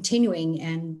and continuing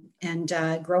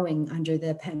and growing under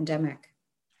the pandemic.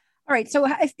 All right. So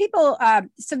if people,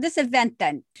 so this event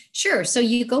then? Sure. So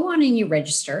you go on and you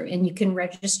register, and you can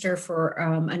register for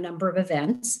a number of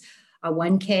events, a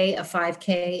 1K, a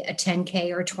 5K, a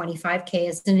 10K, or a 25K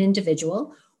as an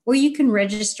individual, or you can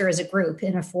register as a group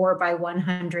in a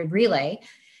 4x100 relay.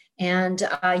 And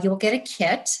you'll get a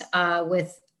kit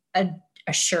with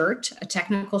a shirt, a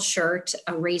technical shirt,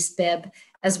 a race bib,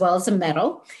 as well as a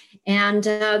medal. And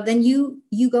then you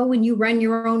go and you run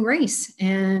your own race.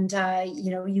 And,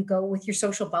 you go with your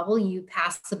social bubble, you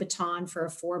pass the baton for a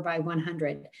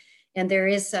 4x100. And there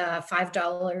is a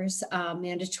 $5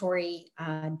 mandatory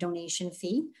donation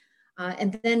fee.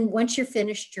 And then once you're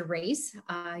finished your race,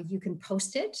 you can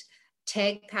post it,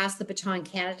 tag Pass the Baton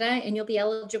Canada, and you'll be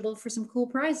eligible for some cool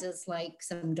prizes like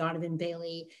some Donovan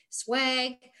Bailey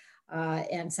swag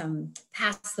and some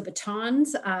Pass the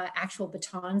Batons, actual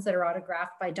batons that are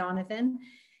autographed by Donovan.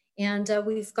 And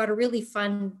we've got a really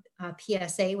fun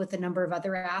PSA with a number of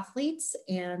other athletes,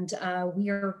 and we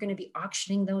are going to be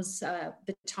auctioning those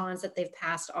batons that they've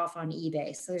passed off on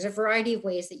eBay. So there's a variety of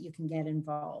ways that you can get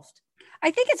involved. I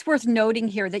think it's worth noting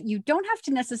here that you don't have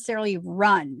to necessarily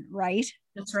run, right?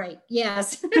 That's right.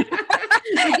 Yes. I'm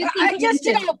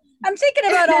thinking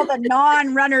about all the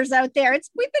non-runners out there.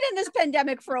 We've been in this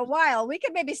pandemic for a while. We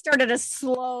could maybe start at a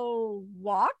slow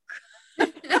walk.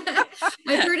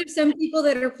 I've heard of some people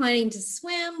that are planning to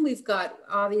swim. We've got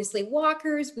obviously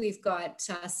walkers. We've got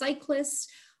cyclists.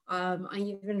 I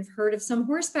even have heard of some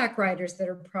horseback riders that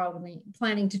are probably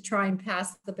planning to try and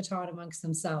pass the baton amongst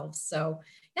themselves. So,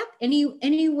 yep,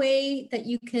 any way that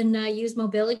you can use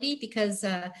mobility, because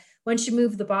once you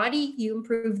move the body, you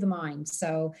improve the mind.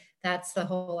 So that's the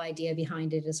whole idea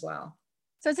behind it as well.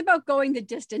 So it's about going the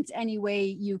distance any way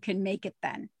you can make it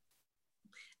then.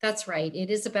 That's right. It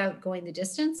is about going the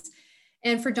distance.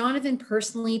 And for Donovan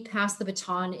personally, Pass the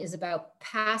Baton is about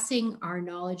passing our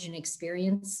knowledge and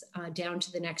experience down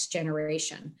to the next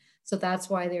generation. So that's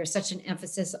why there's such an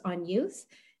emphasis on youth.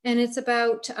 And it's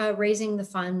about raising the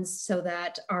funds so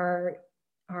that our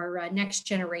next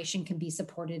generation can be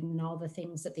supported in all the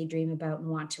things that they dream about and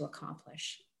want to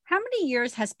accomplish. How many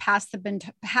years has Pass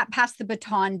the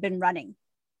Baton been running?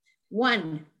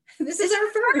 One. This is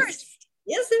our first.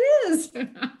 Yes, it is.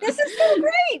 This is so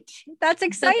great. That's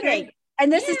exciting.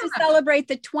 And this is to celebrate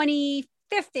the 25th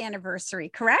 25th anniversary,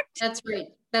 correct? That's right.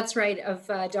 That's right, of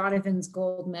Donovan's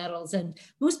gold medals. And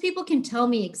most people can tell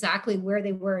me exactly where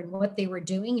they were and what they were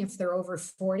doing if they're over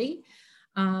 40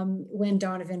 when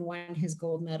Donovan won his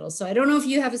gold medal. So I don't know if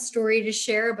you have a story to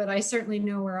share, but I certainly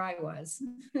know where I was.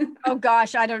 Oh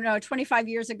gosh, I don't know. 25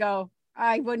 years ago,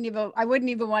 I wouldn't even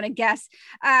want to guess.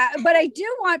 But I do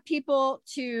want people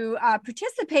to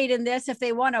participate in this if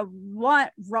they want to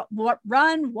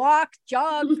run, walk,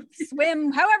 jog,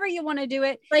 swim, however you want to do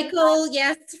it. Cycle,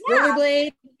 yes,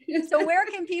 rollerblade. So where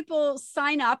can people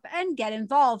sign up and get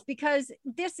involved? Because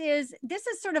this is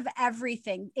sort of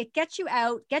everything. It gets you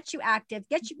out, gets you active,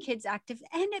 gets your kids active,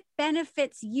 and it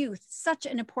benefits youth. Such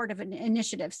an important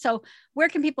initiative. So where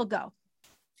can people go?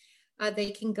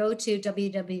 They can go to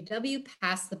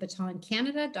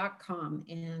www.passthebatoncanada.com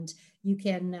and you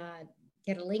can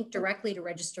get a link directly to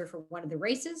register for one of the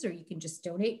races, or you can just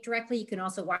donate directly. You can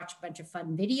also watch a bunch of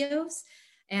fun videos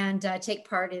and take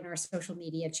part in our social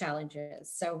media challenges.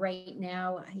 So right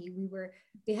now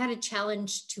we had a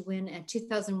challenge to win a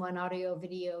 2001 audio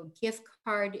video gift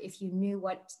card if you knew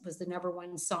what was the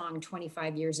 #1 song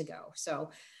 25 years ago. So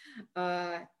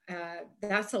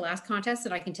that's the last contest,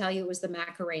 and I can tell you it was the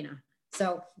Macarena.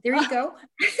 So there you go.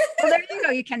 Well, there you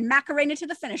go. You can Macarena to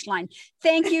the finish line.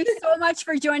 Thank you so much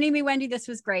for joining me, Wendy. This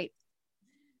was great.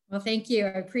 Well, thank you.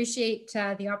 I appreciate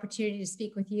the opportunity to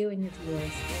speak with you and your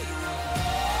viewers.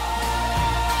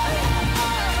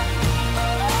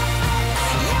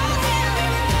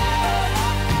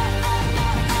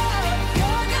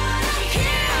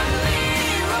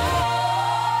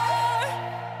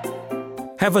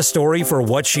 Have a story for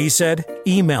What She Said?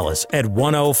 Email us at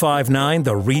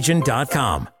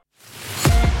 1059theregion.com.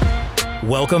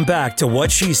 Welcome back to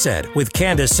What She Said with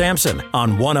Candace Sampson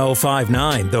on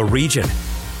 1059 The Region.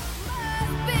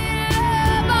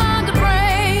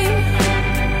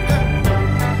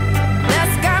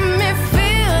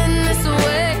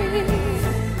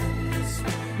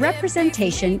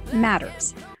 Representation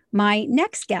matters. My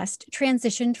next guest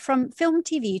transitioned from film,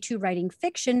 TV to writing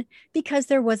fiction because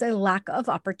there was a lack of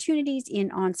opportunities in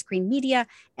on-screen media,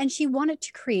 and she wanted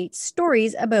to create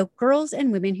stories about girls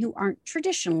and women who aren't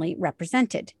traditionally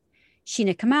represented.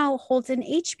 Sheena Kamau holds an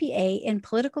HBA in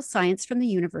political science from the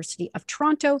University of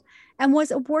Toronto and was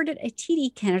awarded a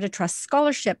TD Canada Trust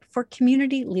Scholarship for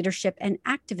community leadership and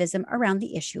activism around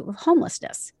the issue of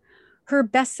homelessness. Her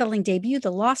best-selling debut,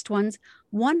 The Lost Ones,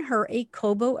 won her a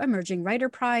Kobo Emerging Writer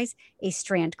Prize, a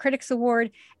Strand Critics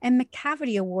Award, and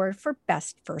McCavity Award for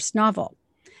Best First Novel.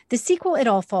 The sequel, It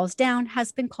All Falls Down,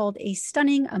 has been called a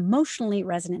stunning, emotionally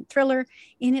resonant thriller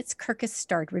in its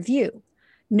Kirkus-starred review.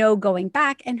 No Going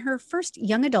Back and her first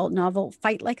young adult novel,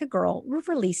 Fight Like a Girl, were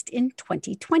released in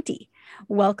 2020.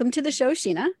 Welcome to the show,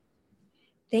 Sheena.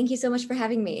 Thank you so much for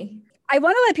having me. I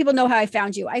want to let people know how I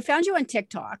found you. I found you on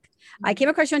TikTok. I came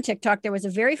across you on TikTok. There was a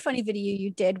very funny video you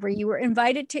did where you were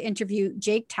invited to interview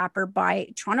Jake Tapper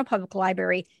by Toronto Public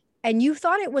Library, and you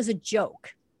thought it was a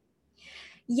joke.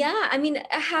 Yeah, I mean,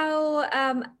 how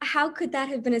could that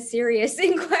have been a serious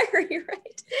inquiry,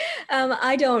 right?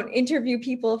 I don't interview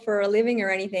people for a living or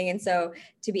anything, and so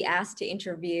to be asked to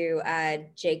interview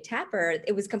Jake Tapper,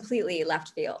 it was completely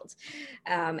left field,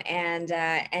 and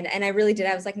I really did.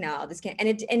 I was like, no, this can't.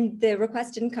 And the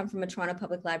request didn't come from a Toronto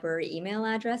Public Library email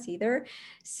address either,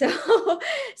 so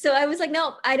I was like,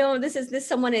 no, I don't.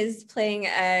 Someone is playing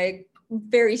a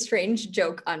very strange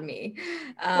joke on me.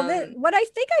 What I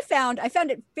think I found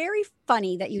it very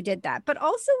funny that you did that, but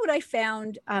also what I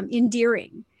found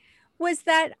endearing was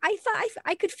that I thought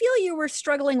I could feel you were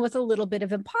struggling with a little bit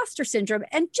of imposter syndrome.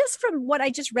 And just from what I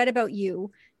just read about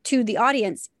you to the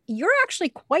audience, you're actually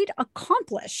quite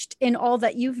accomplished in all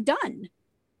that you've done.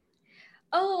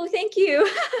 Oh, thank you.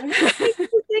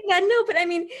 No, but I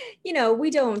mean, we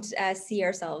don't see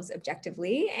ourselves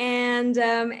objectively, and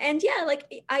yeah,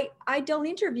 like I don't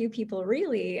interview people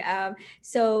really,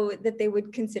 so that they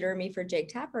would consider me for Jake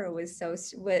Tapper was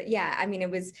yeah. I mean, it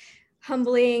was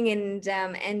humbling, and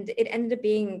it ended up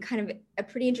being kind of a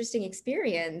pretty interesting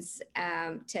experience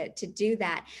to do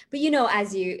that. But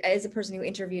as a person who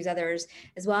interviews others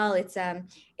as well, it's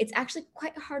actually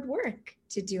quite hard work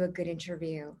to do a good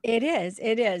interview. It is,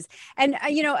 and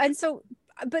and so.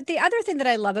 But the other thing that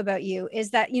I love about you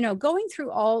is that, going through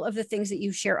all of the things that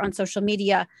you share on social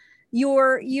media, you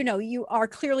are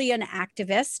clearly an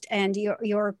activist, and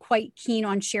you're quite keen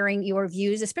on sharing your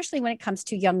views, especially when it comes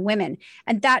to young women.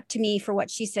 And that, to me, for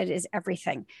What She Said, is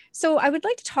everything. So I would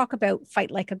like to talk about Fight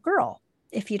Like a Girl,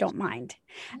 if you don't mind.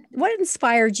 What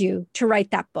inspired you to write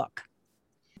that book?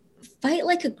 Fight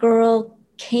Like a Girl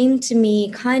came to me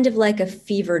kind of like a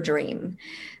fever dream.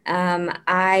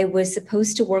 I was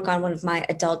supposed to work on one of my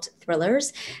adult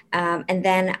thrillers. And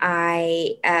then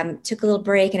I took a little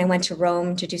break and I went to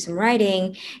Rome to do some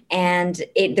writing. And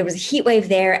there was a heat wave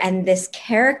there. And this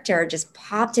character just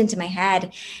popped into my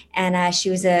head. And she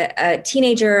was a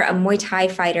teenager, a Muay Thai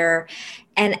fighter.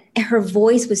 And her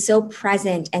voice was so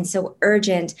present and so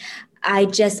urgent. I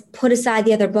just put aside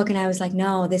the other book and I was like,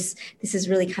 no, this is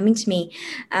really coming to me.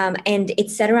 And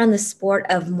it's set around the sport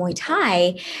of Muay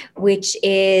Thai, which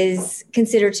is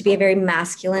considered to be a very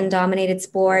masculine dominated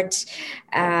sport.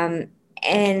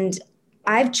 And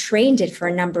I've trained it for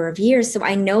a number of years. So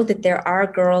I know that there are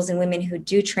girls and women who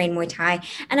do train Muay Thai.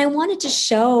 And I wanted to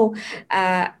show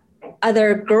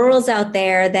other girls out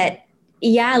there that,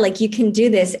 yeah, like you can do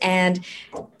this, and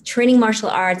training martial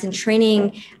arts and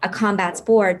training a combat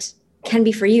sport can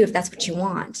be for you if that's what you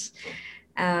want.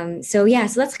 So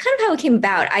that's kind of how it came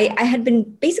about. I had been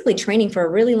basically training for a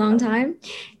really long time,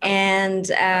 and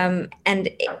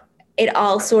it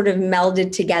all sort of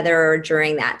melded together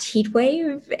during that heat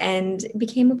wave and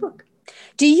became a book.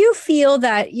 Do you feel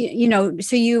that,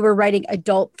 so you were writing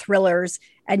adult thrillers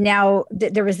and now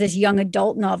there was this young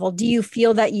adult novel. Do you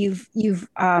feel that you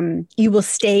will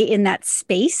stay in that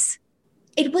space?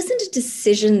 It wasn't a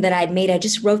decision that I'd made. I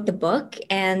just wrote the book,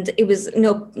 and it was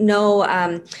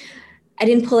I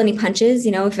didn't pull any punches.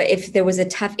 If there was a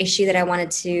tough issue that I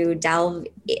wanted to delve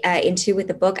into with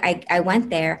the book, I went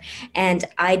there, and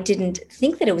I didn't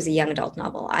think that it was a young adult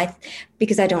novel.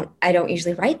 Because I don't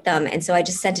usually write them, and so I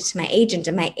just sent it to my agent,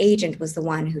 and my agent was the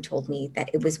one who told me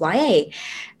that it was YA.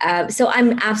 So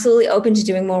I'm absolutely open to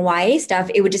doing more YA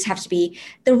stuff. It would just have to be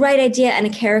the right idea and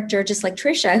a character, just like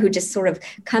Trisha, who just sort of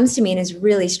comes to me and is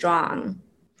really strong.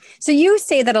 So you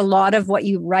say that a lot of what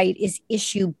you write is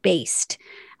issue based.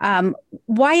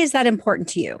 Why is that important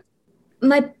to you?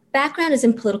 My background is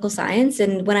in political science.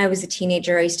 And when I was a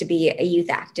teenager, I used to be a youth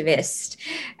activist.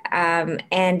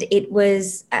 And it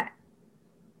was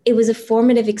a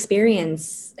formative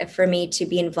experience for me to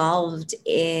be involved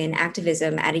in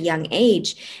activism at a young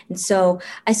age. And so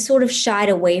I sort of shied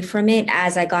away from it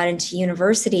as I got into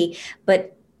university,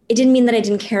 but it didn't mean that I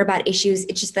didn't care about issues.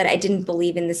 It's just that I didn't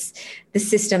believe in the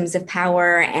systems of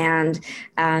power and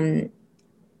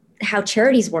how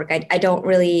charities work. I don't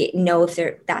really know if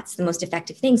that's the most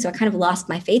effective thing. So I kind of lost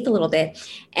my faith a little bit.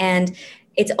 And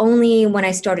it's only when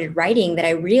I started writing that I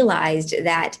realized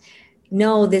that,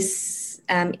 no, this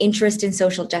interest in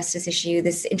social justice issue,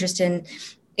 this interest in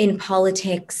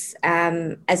politics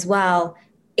as well,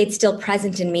 it's still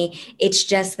present in me. It's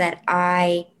just that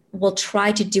I will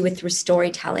try to do it through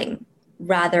storytelling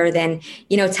rather than,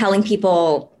 telling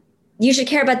people, you should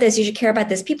care about this, you should care about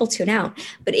this. People tune out.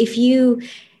 But if you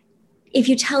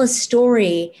tell a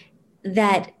story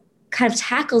that kind of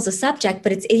tackles a subject,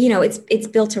 but it's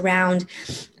built around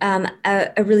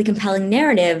a really compelling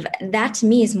narrative, that to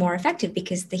me is more effective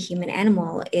because the human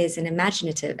animal is an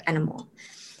imaginative animal.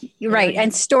 You're right.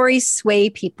 And stories sway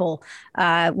people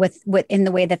with in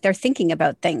the way that they're thinking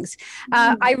about things.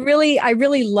 I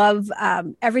really love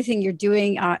everything you're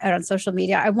doing on social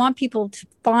media. I want people to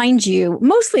find you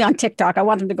mostly on TikTok. I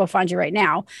want them to go find you right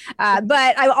now.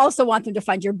 But I also want them to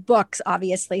find your books,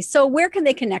 obviously. So where can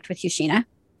they connect with you, Sheena?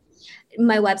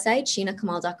 My website,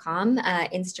 sheenakamal.com,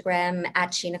 Instagram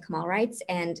at Sheena Kamal Writes,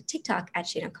 and TikTok at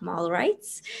Sheena Kamal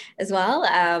Writes as well.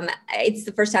 It's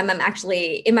the first time I'm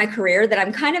actually in my career that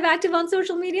I'm kind of active on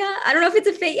social media. I don't know if it's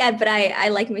a fit yet, but I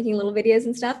like making little videos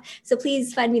and stuff. So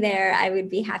please find me there. I would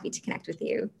be happy to connect with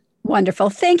you. Wonderful.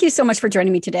 Thank you so much for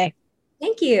joining me today.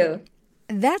 Thank you.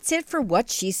 That's it for What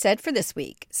She Said for this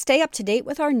week. Stay up to date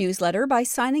with our newsletter by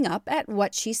signing up at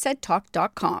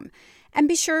whatshesaidtalk.com. And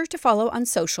be sure to follow on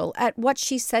social at What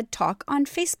She Said Talk on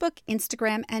Facebook,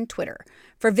 Instagram, and Twitter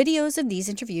for videos of these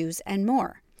interviews and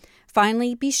more.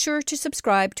 Finally, be sure to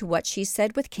subscribe to What She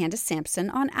Said with Candace Sampson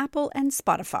on Apple and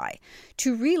Spotify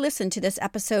to re-listen to this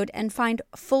episode and find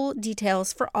full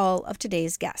details for all of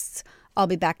today's guests. I'll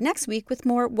be back next week with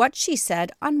more What She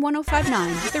Said on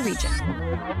 105.9 The Region.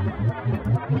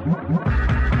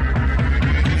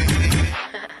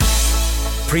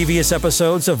 Previous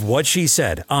episodes of What She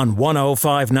Said on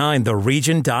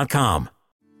 1059theregion.com.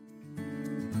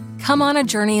 Come on a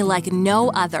journey like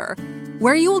no other,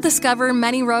 where you will discover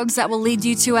many roads that will lead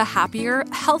you to a happier,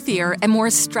 healthier, and more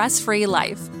stress-free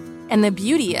life. And the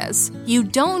beauty is, you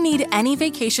don't need any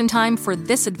vacation time for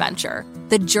this adventure.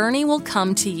 The journey will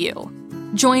come to you.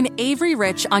 Join Avery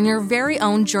Rich on your very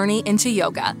own journey into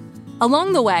yoga.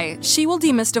 Along the way, she will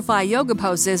demystify yoga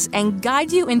poses and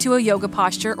guide you into a yoga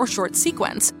posture or short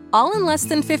sequence, all in less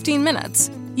than 15 minutes.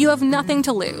 You have nothing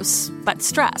to lose but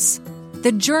stress.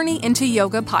 The Journey into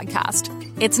Yoga podcast.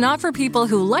 It's not for people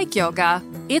who like yoga,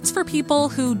 It's for people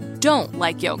who don't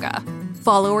like yoga.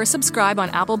 Follow or subscribe on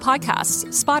Apple Podcasts,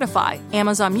 Spotify,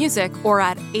 Amazon Music, or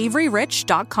at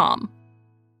averyrich.com.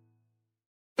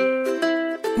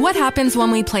 What happens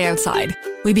when we play outside?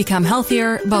 We become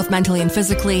healthier, both mentally and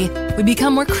physically. We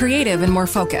become more creative and more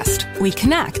focused. We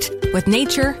connect with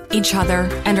nature, each other,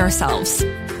 and ourselves.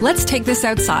 Let's Take This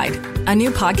Outside, a new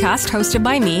podcast hosted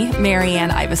by me, Marianne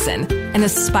Iveson, an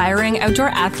aspiring outdoor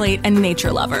athlete and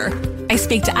nature lover. I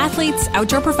speak to athletes,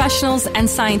 outdoor professionals, and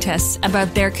scientists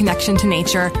about their connection to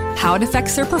nature, how it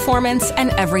affects their performance,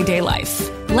 and everyday life.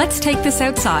 Let's Take This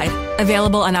Outside,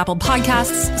 available on Apple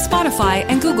Podcasts, Spotify,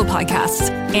 and Google Podcasts,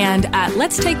 and at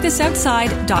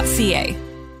letstakethisoutside.ca.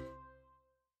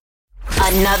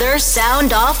 Another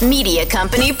Sound Off Media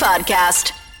Company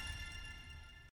podcast.